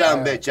want the son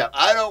of a bitch up.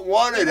 I don't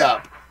want it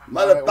up.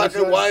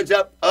 Motherfucker winds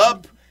up.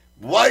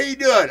 What are you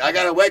doing? I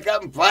got to wake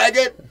up and flag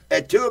it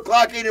at 2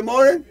 o'clock in the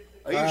morning?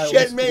 Are you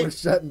shitting me? We're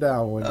shutting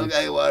down, Wendy.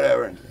 Okay,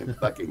 whatever. You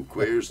fucking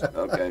queers.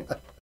 Okay.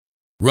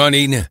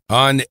 Running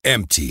on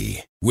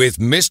empty with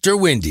Mr.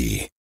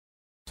 Windy.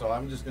 So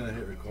I'm just going to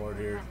hit record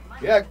here.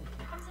 Yeah,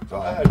 go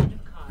ahead.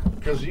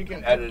 Because you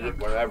can edit it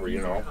whenever,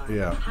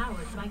 Yeah.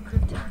 Powered by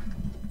Crypto.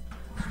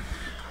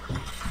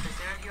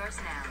 Reserve yours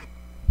now.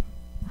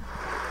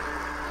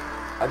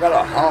 I got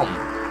a hum.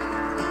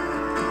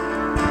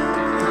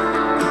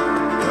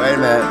 Wait a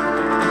minute.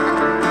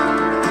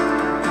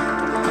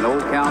 An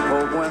old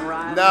cowpoke went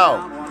right.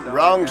 No,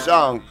 wrong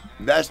song.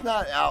 That's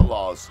not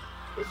Outlaws.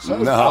 It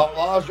says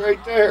Outlaws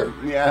right there.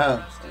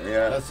 Yeah.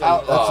 That's That's a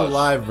Outlaws.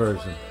 live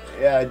version.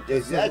 Yeah,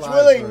 that's live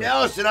Willie version.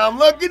 Nelson. I'm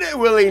looking at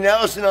Willie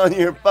Nelson on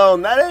your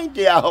phone. That ain't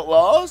the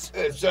Outlaws.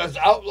 It says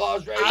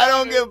Outlaws right there. I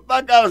don't give a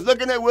fuck. I was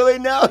looking at Willie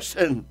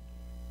Nelson.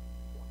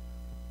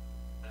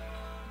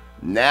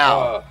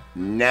 Now,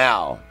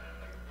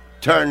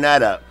 turn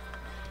that up.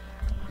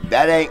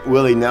 That ain't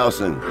Willie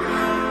Nelson.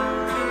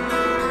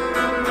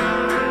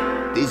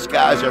 These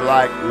guys are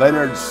like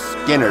Leonard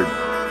Skinner,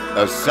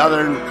 a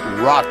southern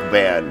rock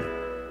band.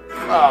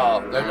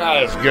 Oh, they're not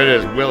as good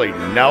as Willie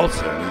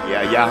Nelson.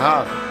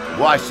 Yeah.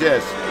 Watch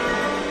this.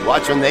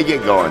 Watch when they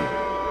get going.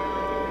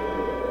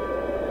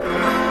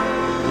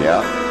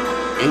 Yeah.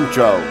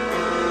 Intro.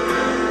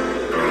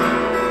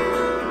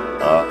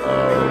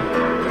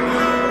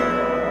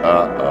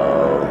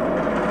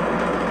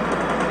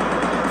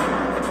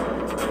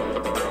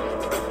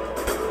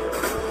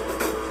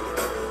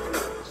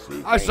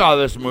 I saw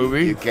this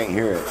movie. You can't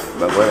hear it,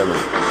 but whatever.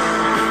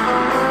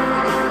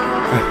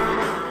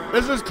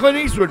 This is Clint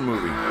Eastwood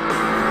movie.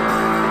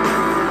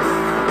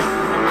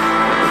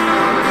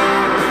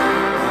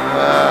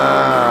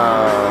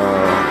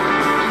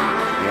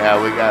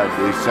 Yeah, we gotta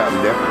do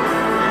something different.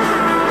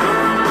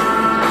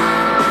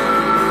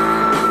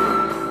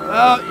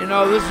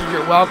 Well, this is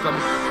your welcome.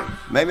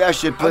 Maybe I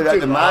should put it I'm up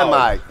to too my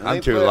loud. mic.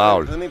 I'm too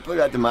loud. Let me put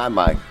it up to my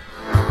mic.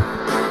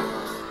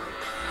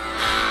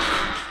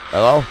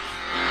 Hello?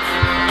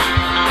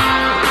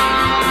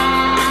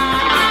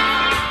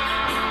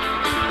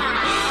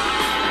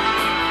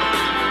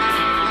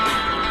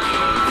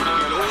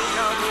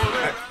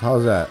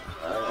 How's that?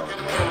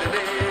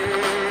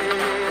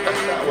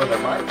 That's not where the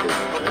mic is.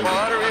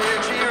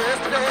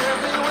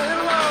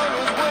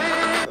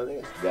 I think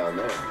it's down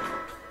there.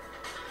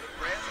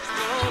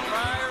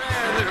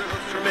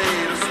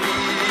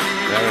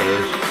 There it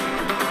is.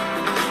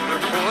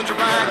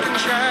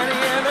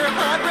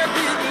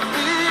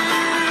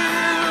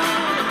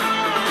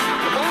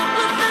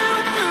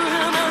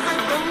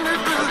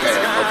 Okay,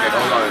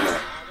 hold on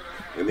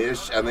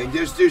a minute.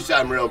 Just do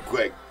something real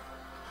quick.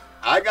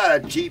 I got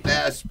a cheap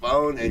ass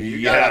phone, and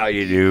you got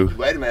you do.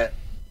 Wait a minute.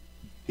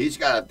 He's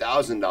got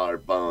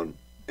 $1,000 phone,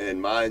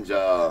 and mine's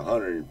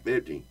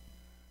 $150.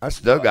 I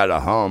still got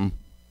a hum.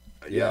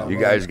 Yeah. You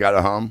guys got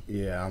a hum?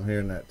 Yeah, I'm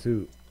hearing that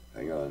too.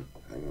 Hang on.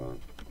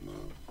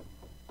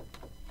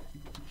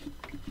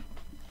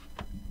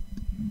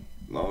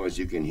 As long as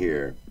you can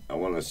hear, I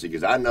want to see,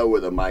 because I know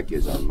where the mic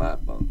is on my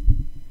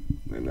phone,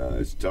 and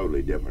it's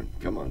totally different.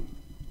 Come on,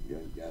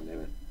 God damn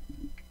it.